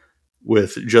minefield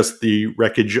with just the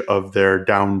wreckage of their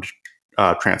downed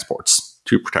transports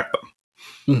to protect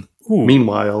them.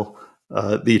 Meanwhile,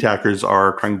 the attackers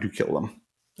are trying to kill them.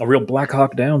 A real Black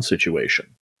Hawk Down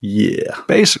situation. Yeah.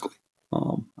 Basically.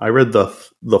 I read the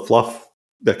fluff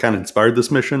that kind of inspired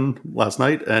this mission last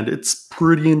night, and it's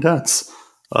pretty intense.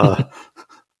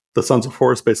 The Sons of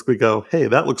Forest basically go, hey,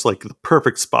 that looks like the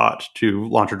perfect spot to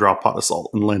launch a drop pod assault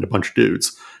and land a bunch of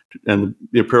dudes. And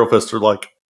the Imperial Fists are like,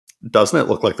 doesn't it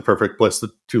look like the perfect place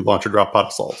to launch a drop pod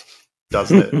assault?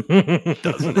 Doesn't it?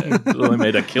 Doesn't it? So they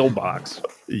made a kill box.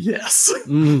 Yes.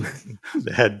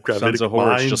 They had gravitic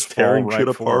mines just tearing fall shit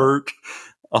right apart.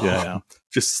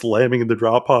 Just slamming in the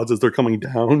drop pods as they're coming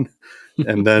down.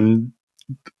 And then,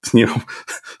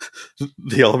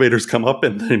 the elevators come up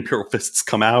and the Imperial Fists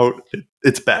come out.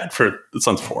 It's bad for the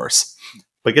Sons of Force.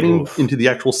 But getting into the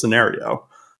actual scenario,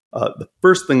 the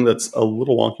first thing that's a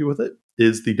little wonky with it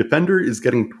is the defender is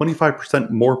getting 25%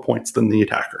 more points than the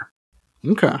attacker.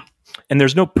 Okay. And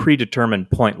there's no predetermined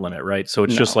point limit, right? So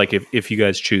it's just like if you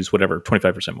guys choose whatever,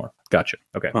 25% more. Gotcha.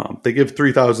 Okay. They give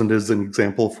 3,000 as an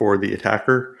example for the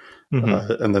attacker,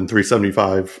 and then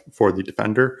 375 for the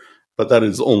defender. But that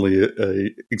is only a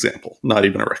example, not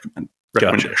even a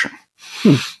recommendation.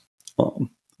 Gotcha.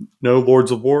 No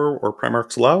Lords of War or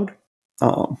Primarchs allowed.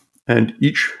 And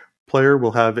each player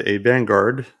will have a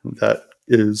vanguard that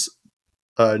is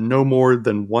no more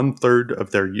than 1/3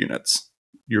 of their units.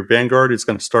 Your vanguard is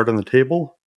going to start on the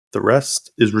table. The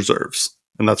rest is reserves.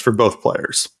 And that's for both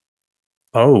players.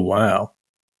 Oh, wow.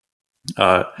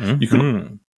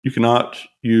 You cannot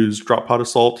use drop pod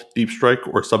assault, deep strike,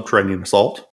 or subterranean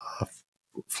assault.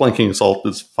 Flanking assault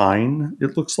is fine,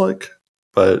 it looks like,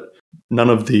 but none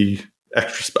of the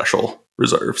extra special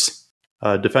reserves.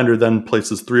 Defender then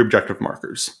places 3 objective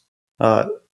markers.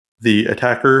 The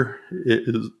attacker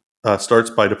starts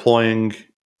by deploying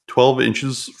 12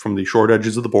 inches from the short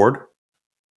edges of the board.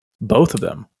 Both of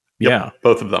them? Yep,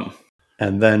 both of them.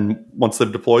 And then once they've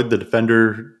deployed, the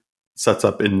defender sets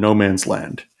up in no man's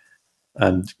land.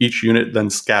 And each unit then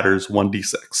scatters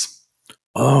 1d6.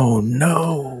 Oh,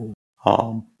 no.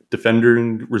 Defender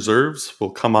reserves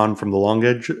will come on from the long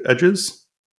edges.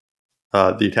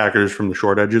 The attackers from the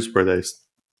short edges where they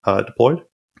deployed.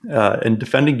 And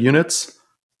defending units,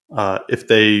 if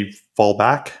they fall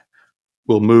back,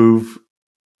 will move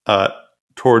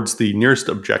towards the nearest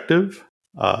objective.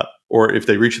 Or if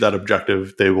they reach that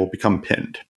objective, they will become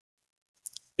pinned.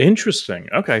 Interesting.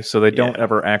 Okay, so they don't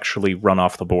ever actually run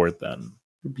off the board then.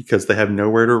 Because they have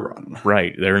nowhere to run.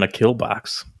 Right, they're in a kill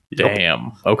box. Yep.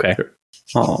 Damn. Okay.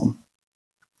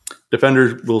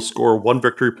 Defenders will score 1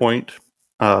 victory point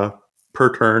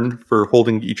per turn for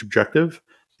holding each objective.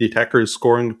 The attacker is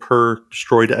scoring per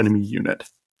destroyed enemy unit.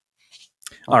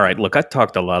 All right, look, I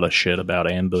talked a lot of shit about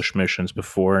ambush missions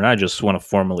before, and I just want to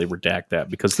formally redact that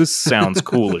because this sounds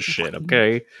cool as shit,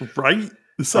 okay? Right?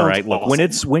 All right, look,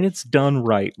 awesome. when it's done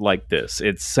right like this,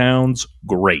 it sounds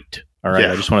great. All right,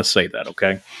 I just want to say that,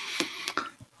 okay?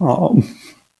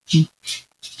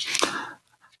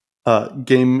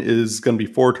 Game is going to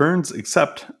be 4 turns,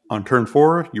 except on turn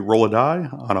 4, you roll a die.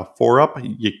 On a 4-up,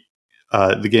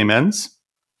 the game ends.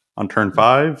 On turn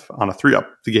 5, on a 3-up,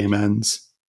 the game ends.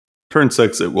 Turn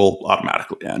 6, it will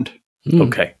automatically end.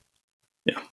 Okay.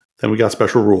 Yeah. Then we got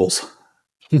special rules.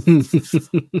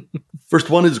 First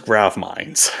one is grav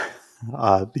mines.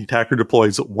 The attacker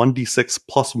deploys 1d6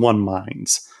 plus 1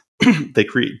 mines. They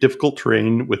create difficult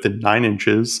terrain within 9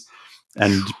 inches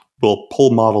and will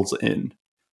pull models in.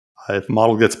 If a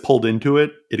model gets pulled into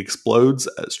it, it explodes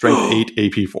at strength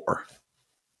 8 AP4.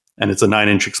 And it's a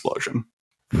 9-inch explosion.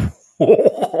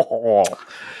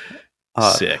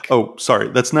 Sick. Oh, sorry.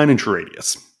 That's 9-inch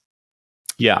radius.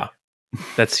 Yeah.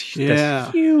 That's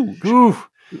huge. Ooh.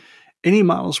 Any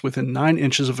models within 9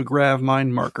 inches of a grav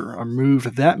mine marker are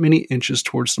moved that many inches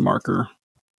towards the marker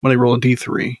when they roll a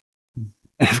D3. And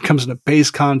if it comes into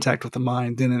base contact with the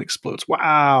mine, then it explodes.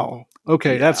 Wow.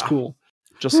 Okay, that's cool.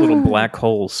 Just little black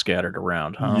holes scattered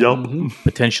around, huh? Yup. Mm-hmm.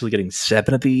 Potentially getting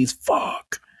 7 of these.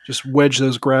 Fuck. Just wedge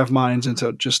those grav mines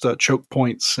into just choke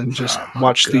points and just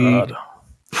watch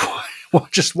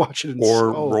just watch it.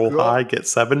 Or roll high, get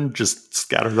 7, just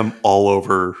scatter them all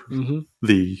over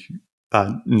the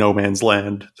no man's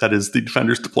land that is the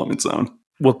defender's deployment zone.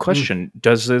 Well, question,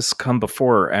 does this come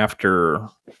before or after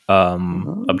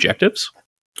objectives?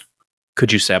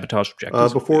 Could you sabotage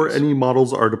objectives? Before any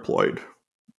models are deployed.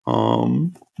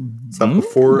 It's not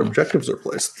before objectives are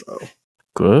placed, though.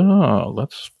 Good.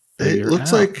 It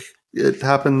looks like it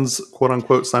happens, quote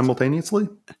unquote, simultaneously.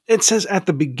 It says at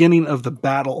the beginning of the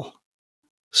battle.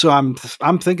 So I'm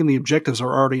thinking the objectives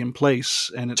are already in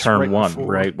place, and it's turn right 1, before.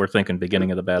 Right? We're thinking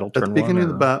beginning of the battle. At the beginning of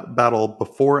the battle,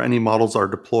 before any models are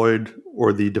deployed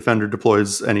or the defender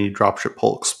deploys any dropship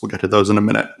hulks. We'll get to those in a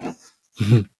minute.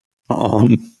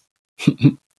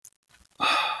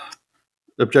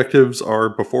 Objectives are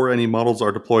before any models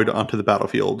are deployed onto the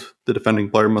battlefield. The defending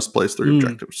player must place 3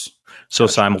 objectives. So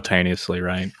simultaneously,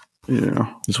 right?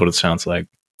 Yeah. That's what it sounds like.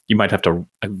 You might have to,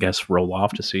 I guess, roll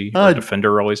off to see. The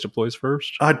defender always deploys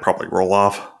first. I'd probably roll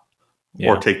off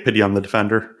or take pity on the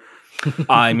defender.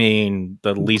 I mean,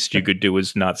 the least you could do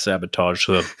is not sabotage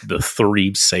the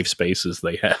 3 safe spaces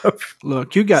they have.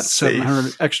 Look, you got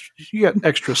 700 extra. You got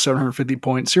extra 750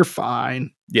 points. You're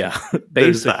fine. Yeah,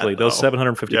 basically, those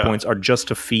 750 points are just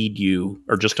to feed you,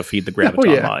 or just to feed the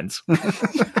graviton mines.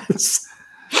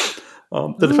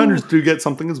 The defenders do get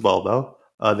something as well, though.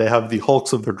 They have the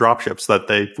hulks of their dropships that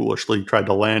they foolishly tried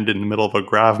to land in the middle of a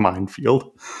grav mine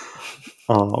field.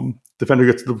 Defender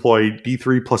gets to deploy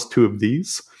D3 plus 2 of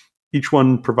these. Each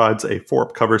one provides a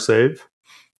 4-up cover save.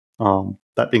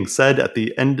 That being said, at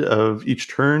the end of each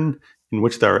turn in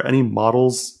which there are any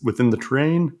models within the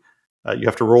terrain, you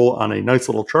have to roll on a nice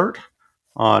little chart.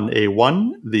 On a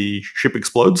 1, the ship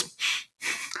explodes.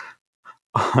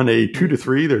 On a 2 to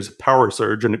 3, there's a power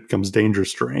surge and it becomes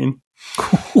dangerous terrain.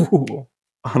 Cool.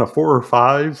 On a 4 or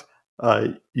 5,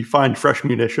 you find fresh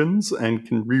munitions and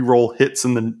can re-roll hits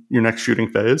in your next shooting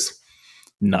phase.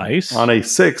 Nice. On a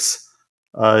 6,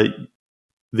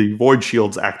 the void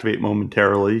shields activate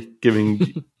momentarily,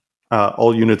 giving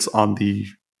all units on the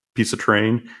piece of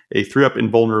terrain a 3-up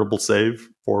invulnerable save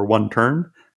for 1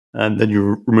 turn, and then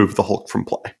you remove the Hulk from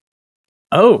play.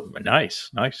 Oh, nice.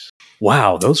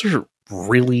 Wow, those are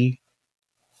really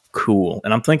cool.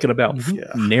 And I'm thinking about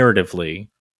narratively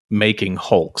making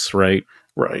Hulks, right?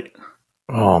 Right.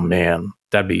 Oh, man.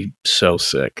 That'd be so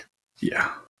sick.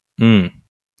 Yeah. Now,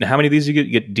 how many of these you get?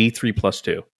 You get D3 plus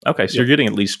 2. Okay, so you're getting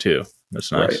at least 2.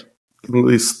 That's nice. Right. At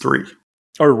least 3.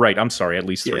 Or, right, I'm sorry, at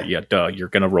least 3. Yeah, duh. You're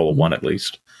going to roll a 1 at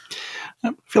least.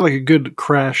 I feel like a good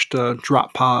crashed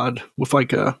drop pod with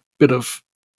like a bit of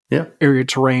area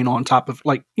terrain on top of,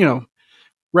 like,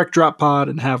 wreck drop pod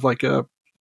and have like a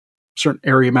certain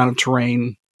area amount of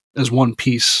terrain as one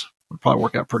piece would probably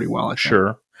work out pretty well, I think.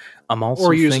 Sure. I'm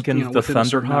also thinking the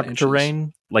Thunderhawk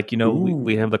terrain. Like,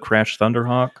 we have the crashed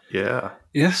Thunderhawk. Yeah.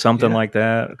 Something like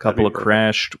that. A couple of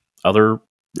crashed other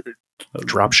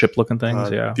dropship looking things.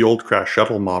 The old crash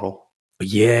shuttle model.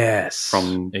 Yes.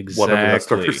 From whatever that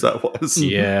starter set was.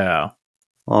 Yeah.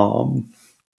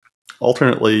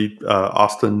 Alternately,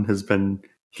 Austin has been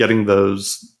getting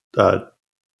those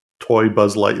toy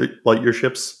Buzz Lightyear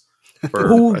ships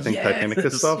for, I think,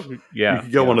 Titanicus stuff. Yeah. You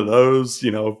could get one of those,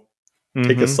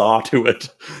 take a saw to it,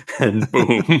 and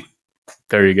boom.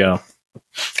 There you go.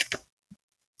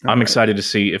 I'm excited to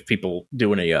see if people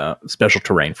do any special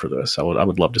terrain for this. I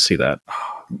would love to see that.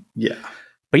 Yeah.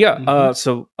 But yeah,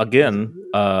 so again,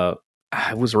 I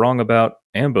was wrong about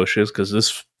ambushes because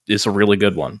this is a really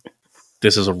good one.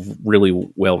 This is a really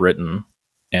well-written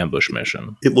ambush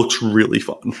mission. It looks really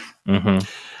fun. Mm-hmm.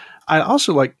 I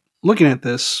also like looking at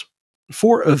this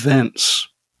for events.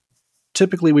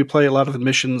 Typically, we play a lot of the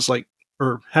missions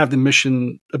or have the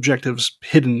mission objectives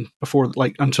hidden before,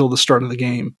 until the start of the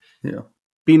game. Yeah.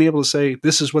 Being able to say,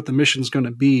 this is what the mission's going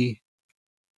to be,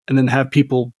 and then have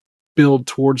people build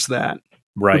towards that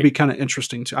would be kind of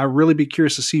interesting too. I'd really be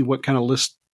curious to see what kind of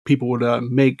list people would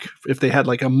make if they had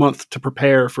a month to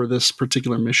prepare for this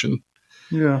particular mission.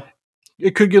 Yeah.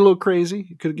 It could get a little crazy.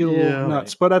 It could get a little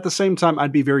nuts. But at the same time,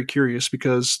 I'd be very curious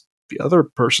because the other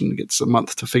person gets a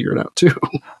month to figure it out too.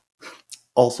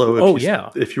 Also,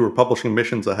 if you were publishing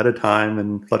missions ahead of time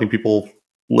and letting people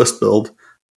list build,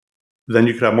 then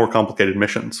you could have more complicated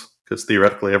missions because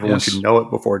theoretically everyone should know it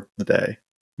before the day.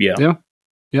 Yeah.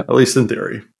 At least in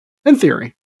theory. In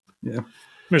theory. Yeah.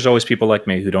 There's always people like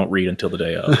me who don't read until the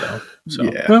day of, though. So.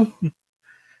 Yeah. Well,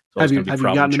 have you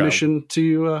gotten a mission to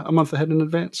you a month ahead in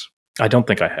advance? I don't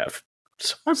think I have.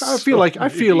 I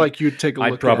feel like you'd take a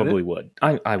look. I probably would.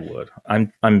 I would.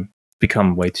 I'm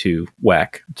become way too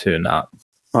whack to not.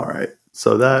 All right.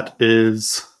 So that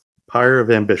is Pyre of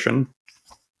Ambition,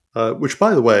 which,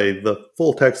 by the way, the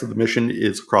full text of the mission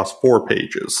is across 4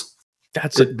 pages.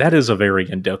 That is a very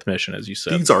in-depth mission, as you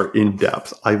said. These are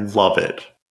in-depth. I love it.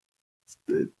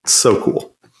 It's so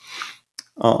cool.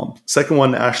 Second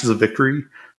one, Ashes of Victory.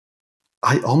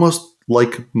 I almost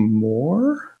like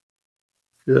more.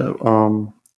 Yeah.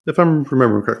 If I'm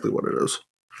remembering correctly, what it is.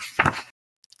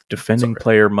 Defending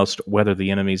player must weather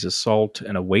the enemy's assault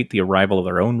and await the arrival of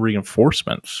their own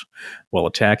reinforcements, while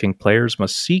attacking players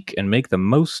must seek and make the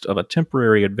most of a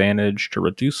temporary advantage to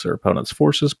reduce their opponent's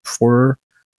forces before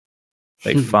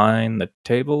they find the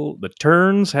table. The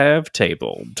turns have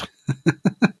tabled.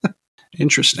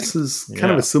 Interesting. This is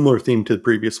kind of a similar theme to the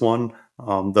previous one,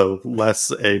 though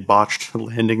less a botched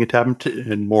landing attempt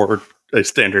and more a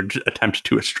standard attempt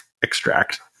to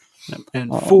extract.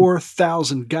 And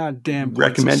 4,000 goddamn points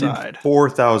recommended aside.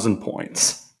 4,000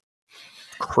 points.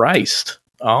 Christ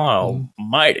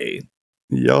almighty.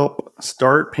 Yup.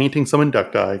 Start painting some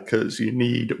inducti because you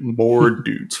need more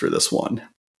dudes for this one.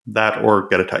 That or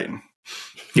get a Titan.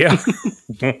 Yeah.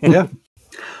 Yeah.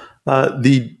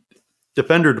 The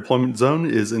Defender deployment zone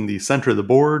is in the center of the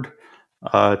board,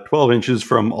 12 inches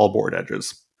from all board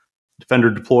edges. Defender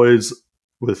deploys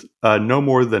with no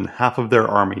more than half of their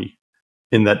army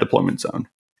in that deployment zone.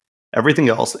 Everything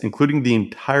else, including the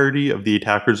entirety of the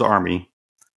attacker's army,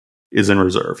 is in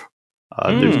reserve.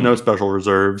 There's no special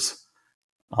reserves.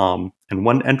 And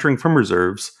when entering from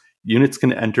reserves, units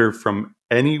can enter from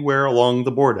anywhere along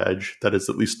the board edge that is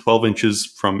at least 12 inches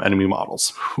from enemy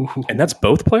models. And that's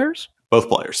both players? Both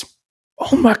players.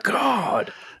 Oh my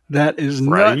god. That is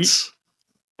nuts.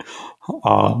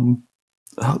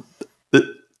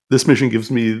 This mission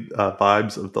gives me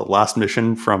vibes of the last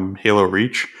mission from Halo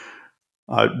Reach.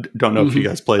 I don't know if you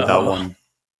guys played that one,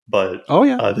 but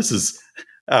this is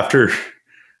after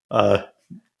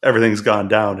everything's gone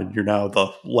down and you're now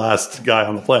the last guy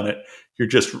on the planet. You're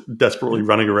just desperately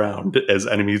running around as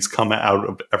enemies come out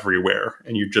of everywhere,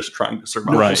 and you're just trying to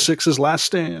survive. Right. 6's last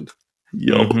stand.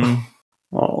 Yup.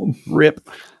 Rip.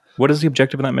 What is the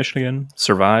objective of that mission again?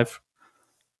 Survive?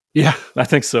 Yeah. I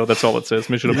think so. That's all it says.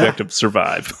 Mission objective,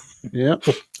 survive. Yeah.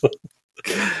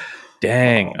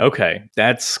 Dang. Okay.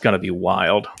 That's going to be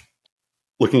wild.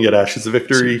 Looking at Ashes of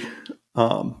Victory,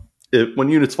 when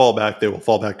units fall back, they will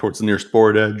fall back towards the nearest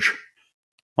board edge.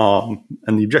 And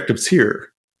the objectives here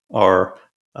are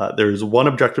there's one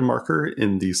objective marker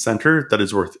in the center that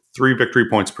is worth 3 victory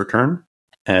points per turn.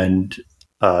 And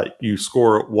you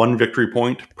score 1 victory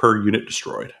point per unit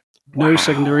destroyed. No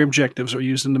secondary objectives are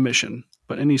used in the mission,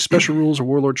 but any special rules or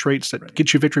warlord traits that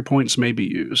get you victory points may be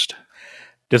used.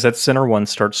 Does that center one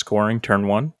start scoring turn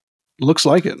 1? Looks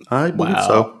like it. I believe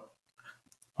so.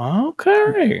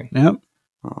 Okay. Yep.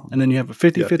 And then you have a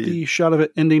 50-50 shot of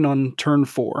it ending on turn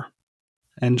 4.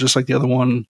 And just like the other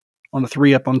one, on a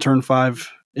 3-up on turn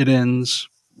 5, it ends,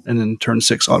 and then turn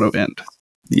 6 auto end.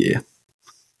 Yeah.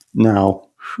 Now,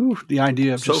 the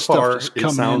idea of just so far, stuff just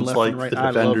coming it sounds in left like and right. the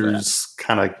defenders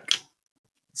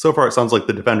So far, it sounds like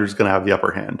the defender's going to have the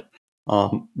upper hand.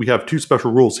 We have 2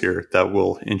 special rules here that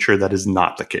will ensure that is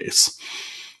not the case.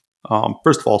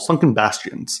 First of all, Sunken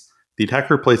Bastions. The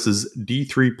attacker places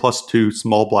D3 plus 2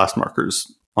 small blast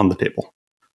markers on the table.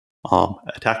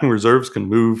 Attacking reserves can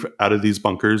move out of these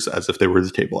bunkers as if they were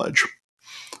the table edge.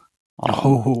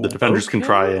 The defenders can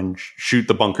try and shoot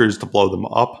the bunkers to blow them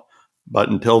up, but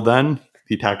until then,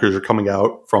 the attackers are coming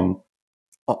out from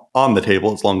on the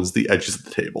table as long as the edges of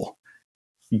the table,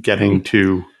 getting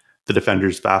to the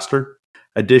defenders faster.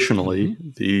 Additionally,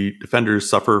 the defenders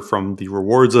suffer from the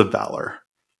rewards of valor.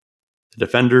 The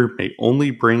defender may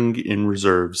only bring in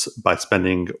reserves by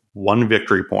spending 1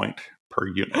 victory point per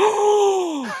unit.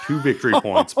 2 victory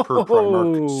points per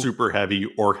Primarch, super heavy,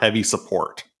 or heavy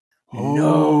support.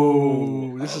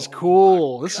 No, this is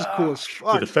cool. This is cool as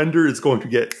fuck. The defender is going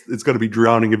to be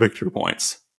drowning in victory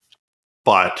points.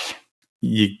 But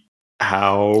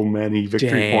how many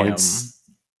victory points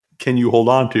can you hold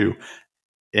on to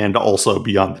and also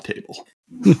be on the table?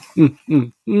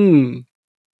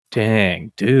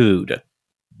 Dang, dude.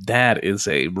 That is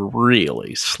a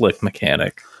really slick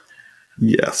mechanic.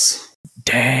 Yes.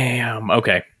 Damn.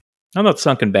 Okay. I thought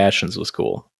Sunken Bastions was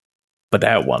cool, but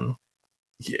that one.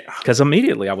 Yeah. Because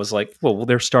immediately I was like, well,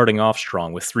 they're starting off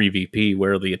strong with 3 VP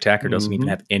where the attacker doesn't even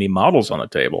have any models on the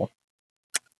table.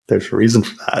 There's a reason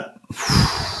for that.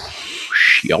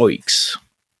 Yikes.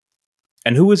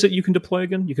 And who is it you can deploy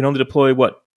again? You can only deploy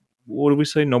what do we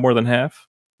say? No more than half?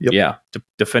 Yep. Yeah.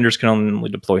 Defenders can only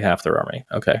deploy half their army.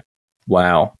 Okay.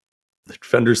 Wow. If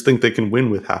defenders think they can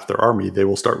win with half their army, they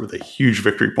will start with a huge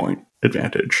victory point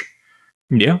advantage.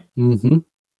 Yeah. Mm-hmm.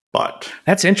 But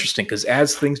that's interesting because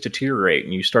as things deteriorate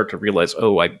and you start to realize,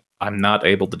 I'm not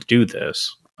able to do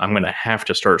this, I'm going to have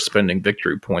to start spending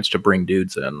victory points to bring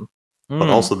dudes in. But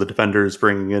also the defenders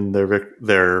bringing in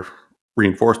their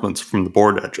reinforcements from the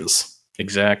board edges.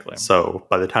 Exactly. So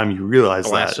by the time you realize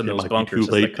Blasting that, it those might bunkers be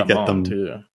too late to get them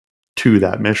to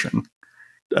that mission,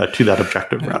 to that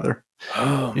objective, rather.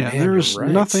 Oh, yeah, man, there's right.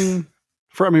 nothing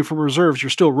for reserves. You're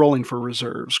still rolling for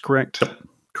reserves, correct? Yep.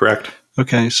 Correct.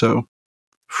 Okay, so.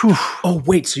 Whew. Oh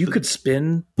wait, so you could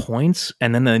spend points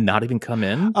and then they not even come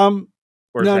in?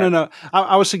 No.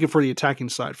 I was thinking for the attacking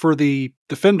side. For the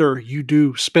defender, you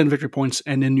do spend victory points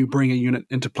and then you bring a unit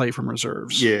into play from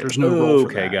reserves. Yeah. There's no roll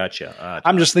for okay, that. gotcha.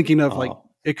 I'm just thinking of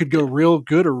it could go real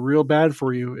good or real bad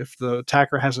for you. If the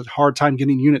attacker has a hard time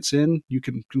getting units in, you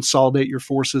can consolidate your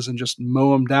forces and just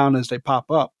mow them down as they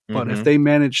pop up. But if they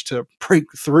manage to break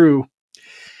through,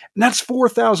 and that's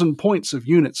 4,000 points of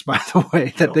units, by the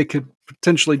way, that they could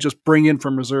potentially just bring in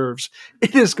from reserves.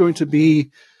 It is going to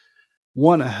be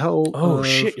one a hell. Oh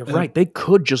shit! You're right. They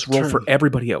could just roll for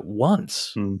everybody at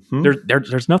once. Mm-hmm.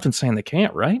 There's nothing saying they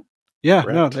can't, right? Yeah,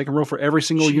 Correct. no, they can roll for every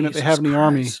single unit they have in the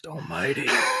army. Almighty,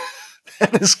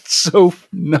 that is so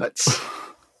nuts.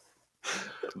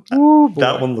 Ooh, boy.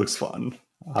 That one looks fun.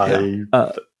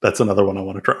 That's another one I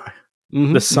want to try.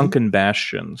 Mm-hmm. The Sunken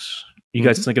Bastions. You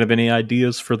guys thinking of any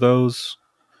ideas for those?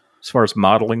 As far as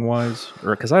modeling wise,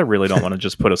 or because I really don't want to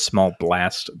just put a small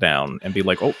blast down and be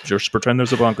like, oh, just pretend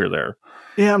there's a bunker there.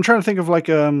 Yeah, I'm trying to think of like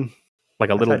a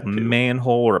little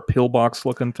manhole or a pillbox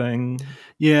looking thing.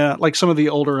 Yeah, like some of the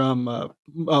older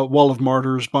Wall of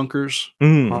Martyrs bunkers.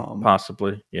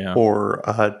 Possibly, yeah. Or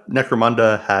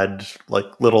Necromunda had like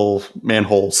little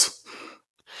manholes.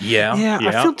 Yeah.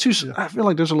 I feel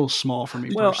like there's a little small for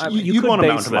me. Well, personally. you want to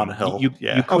base mount them on a hill.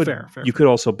 You could, fair. You could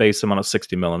also base them on a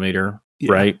 60 millimeter,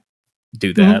 right?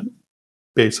 Do that.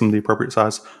 Base them the appropriate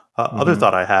size. Other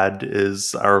thought I had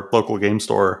is our local game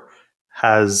store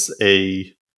has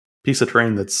a piece of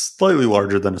terrain that's slightly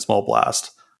larger than a small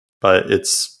blast, but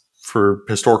it's for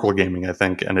historical gaming, I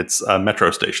think, and it's a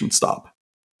metro station stop.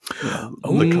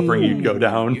 The covering you'd go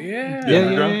down. Yeah.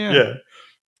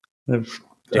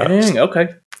 Dang, okay.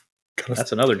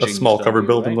 That's another a small covered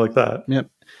building like that. Yep.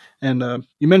 And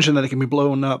you mentioned that it can be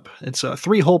blown up. It's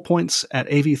 3 hull points at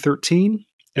AV-13,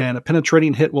 and a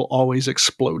penetrating hit will always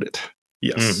explode it.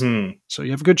 Yes. Mm-hmm. So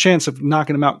you have a good chance of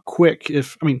knocking them out quick.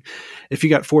 If you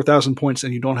got 4,000 points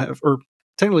and you don't have, or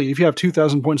technically, if you have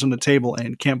 2,000 points on the table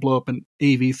and can't blow up an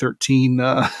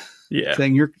AV-13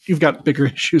 thing, you've got bigger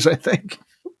issues, I think.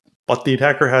 But the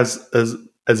attacker has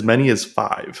as many as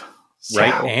 5.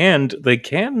 Right, and they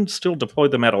can still deploy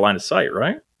them at a line of sight,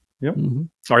 right? Yep. Mm-hmm.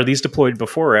 Are these deployed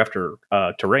before or after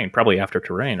terrain? Probably after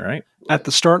terrain, right? At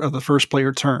the start of the first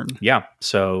player turn. Yeah,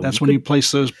 so that's when you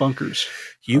place those bunkers.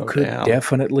 You could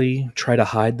definitely try to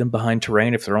hide them behind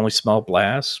terrain if they're only small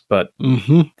blasts, but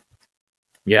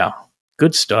yeah,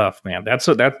 good stuff, man.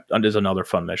 That is another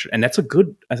fun mission, and that's a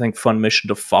good, I think, fun mission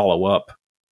to follow up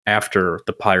after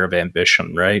the Pyre of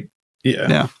Ambition, right?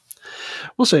 Yeah.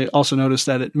 We'll say also notice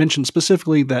that it mentioned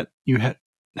specifically that you have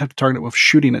to target it with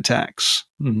shooting attacks.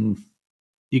 Mm-hmm.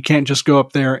 You can't just go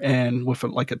up there and with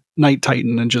a Night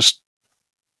Titan and just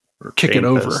kick it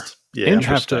over. Yeah, you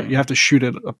have to shoot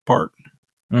it apart.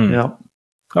 Yeah.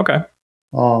 Okay.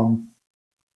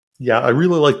 Yeah, I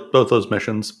really like both those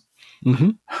missions. Mm-hmm.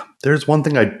 There's one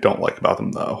thing I don't like about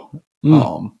them though.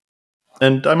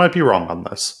 And I might be wrong on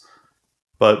this,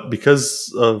 but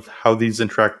because of how these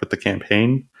interact with the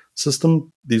campaign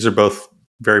system, these are both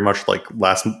very much like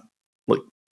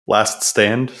last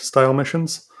stand style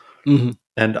missions. Mm-hmm.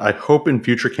 And I hope in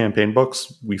future campaign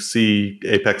books we see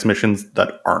Apex missions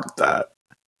that aren't that.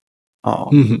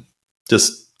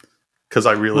 Just because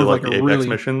I really like the Apex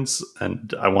missions,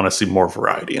 and I want to see more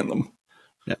variety in them.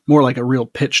 Yeah, more like a real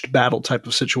pitched battle type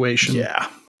of situation. Yeah.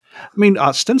 I mean,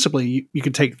 ostensibly, you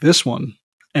could take this one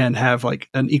and have like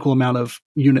an equal amount of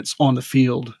units on the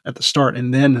field at the start,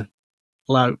 and then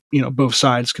allow, both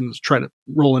sides can try to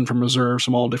roll in from reserves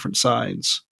from all different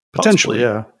sides. Potentially.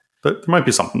 Possibly, yeah. But there might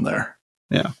be something there.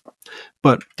 Yeah.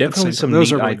 But definitely some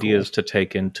neat ideas to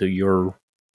take into your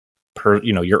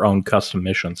your own custom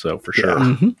mission. So for sure.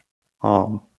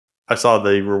 Mm-hmm. I saw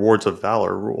the Rewards of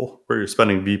Valor rule where you're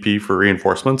spending VP for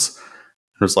reinforcements.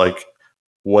 It was like,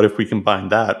 what if we combine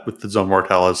that with the Zone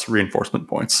Mortalis reinforcement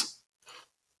points?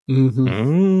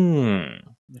 Mm-hmm.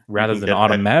 Rather than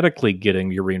automatically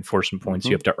getting your reinforcement points,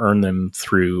 you have to earn them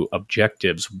through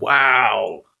objectives.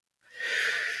 Wow.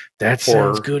 That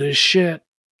sounds good as shit.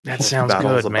 That sounds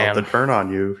good, man. About to turn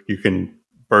on you, you can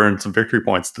burn some victory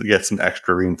points to get some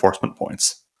extra reinforcement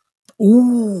points.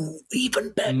 Ooh,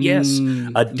 even better. Yes.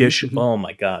 Addition. Oh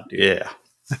my god, dude. Yeah.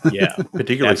 Yeah.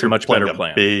 Particularly if you're much better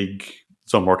plan. Big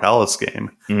Zone Mortalis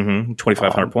game.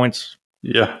 2,500 points.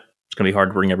 Yeah. It's going to be hard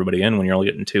to bring everybody in when you're only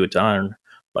getting 2 a time.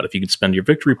 But if you can spend your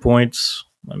victory points,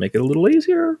 might make it a little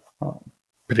easier.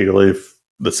 Particularly if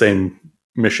the same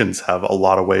missions have a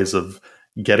lot of ways of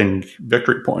getting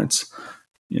victory points.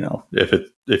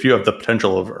 If you have the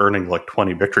potential of earning like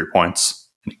 20 victory points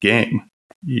in a game,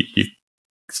 you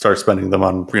start spending them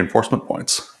on reinforcement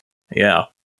points. Yeah,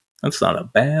 that's not a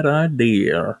bad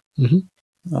idea.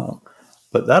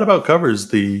 But that about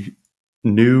covers the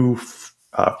new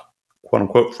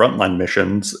quote-unquote frontline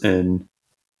missions in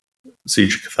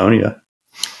Siege of Cthonia.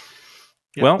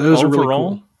 Yeah, well, those overall, are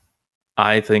really cool.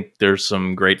 I think there's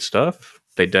some great stuff.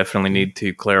 They definitely need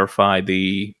to clarify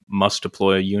the must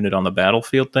deploy a unit on the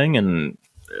battlefield thing and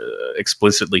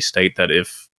explicitly state that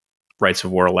if Rights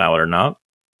of War allow it or not.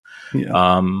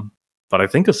 Yeah. But I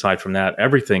think aside from that,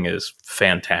 everything is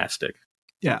fantastic.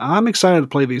 Yeah, I'm excited to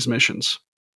play these missions.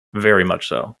 Very much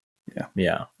so.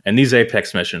 Yeah. And these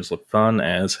Apex missions look fun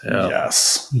as hell.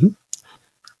 Yes.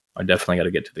 I definitely got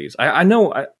to get to these. I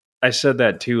know I said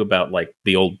that too about like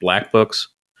the old black books.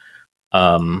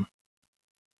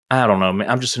 I don't know.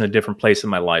 I'm just in a different place in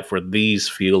my life where these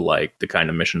feel like the kind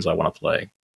of missions I want to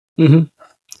play. Mm-hmm.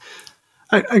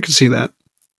 I can see that.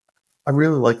 I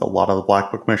really like a lot of the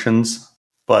Black Book missions,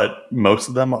 but most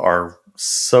of them are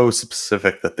so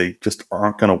specific that they just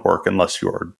aren't going to work unless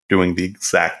you're doing the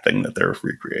exact thing that they're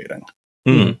recreating.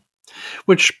 Mm-hmm.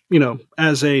 Which,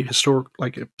 as a a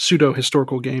pseudo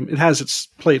historical game, it has its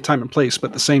time and place,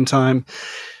 but at the same time,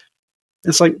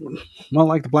 it's like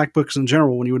the Black Books in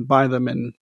general, when you would buy them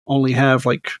and only have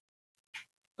like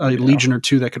a legion or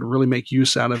two that could really make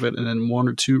use out of it, and then 1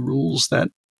 or 2 rules that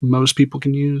most people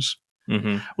can use.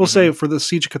 We'll say for the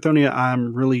Siege of Cthonia,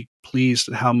 I'm really pleased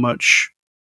at how much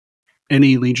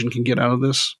any legion can get out of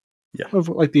this. Yeah. Of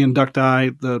like the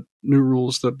Inducti, the new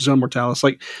rules, the Zone Mortalis,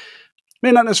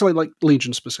 may not necessarily like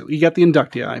legion specifically. You got the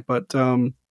Inducti, but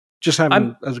just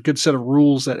having a good set of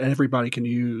rules that everybody can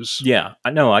use. Yeah,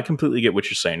 I know. I completely get what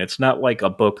you're saying. It's not like a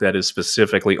book that is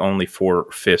specifically only for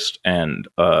Fist and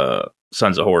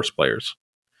Sons of Horus players.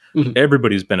 Mm-hmm.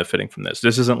 Everybody's benefiting from this.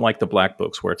 This isn't like the Black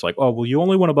Books where it's like, oh, well, you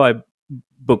only want to buy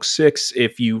book 6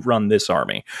 if you run this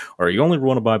army, or you only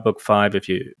want to buy book 5 if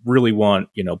you really want,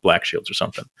 Black Shields or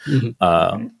something.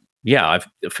 Mm-hmm. Yeah, I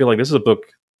feel like this is a book,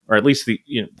 or at least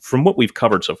from what we've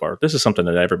covered so far, this is something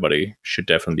that everybody should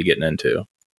definitely be getting into.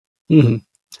 Mm-hmm.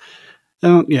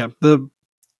 The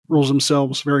rules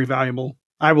themselves very valuable.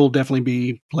 I will definitely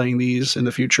be playing these in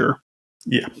the future.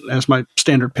 Yeah, as my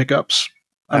standard pickups.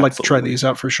 I'd like to try these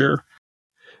out for sure.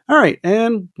 All right,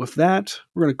 and with that,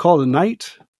 we're going to call it a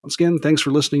night. Once again, thanks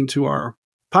for listening to our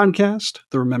podcast,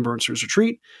 The Remembrancers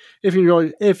Retreat. If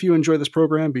you enjoy this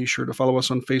program, be sure to follow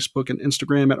us on Facebook and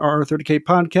Instagram at RR30K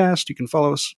Podcast. You can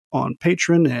follow us on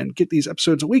Patreon and get these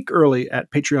episodes a week early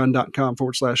at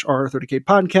patreon.com/RR30K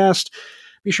Podcast.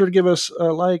 Be sure to give us a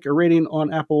like, a rating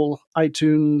on Apple,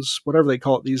 iTunes, whatever they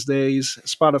call it these days,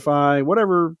 Spotify,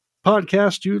 whatever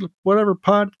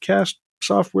podcast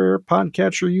software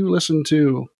podcatcher you listen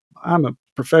to. I'm a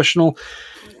professional.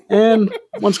 And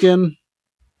once again,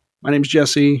 my name's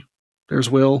Jesse. There's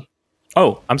Will.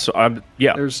 Oh,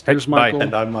 yeah. There's Michael. Bye.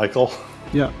 And I'm Michael.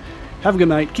 Yeah. Have a good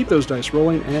night. Keep those dice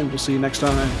rolling, and we'll see you next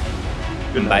time.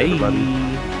 Good night,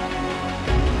 everybody.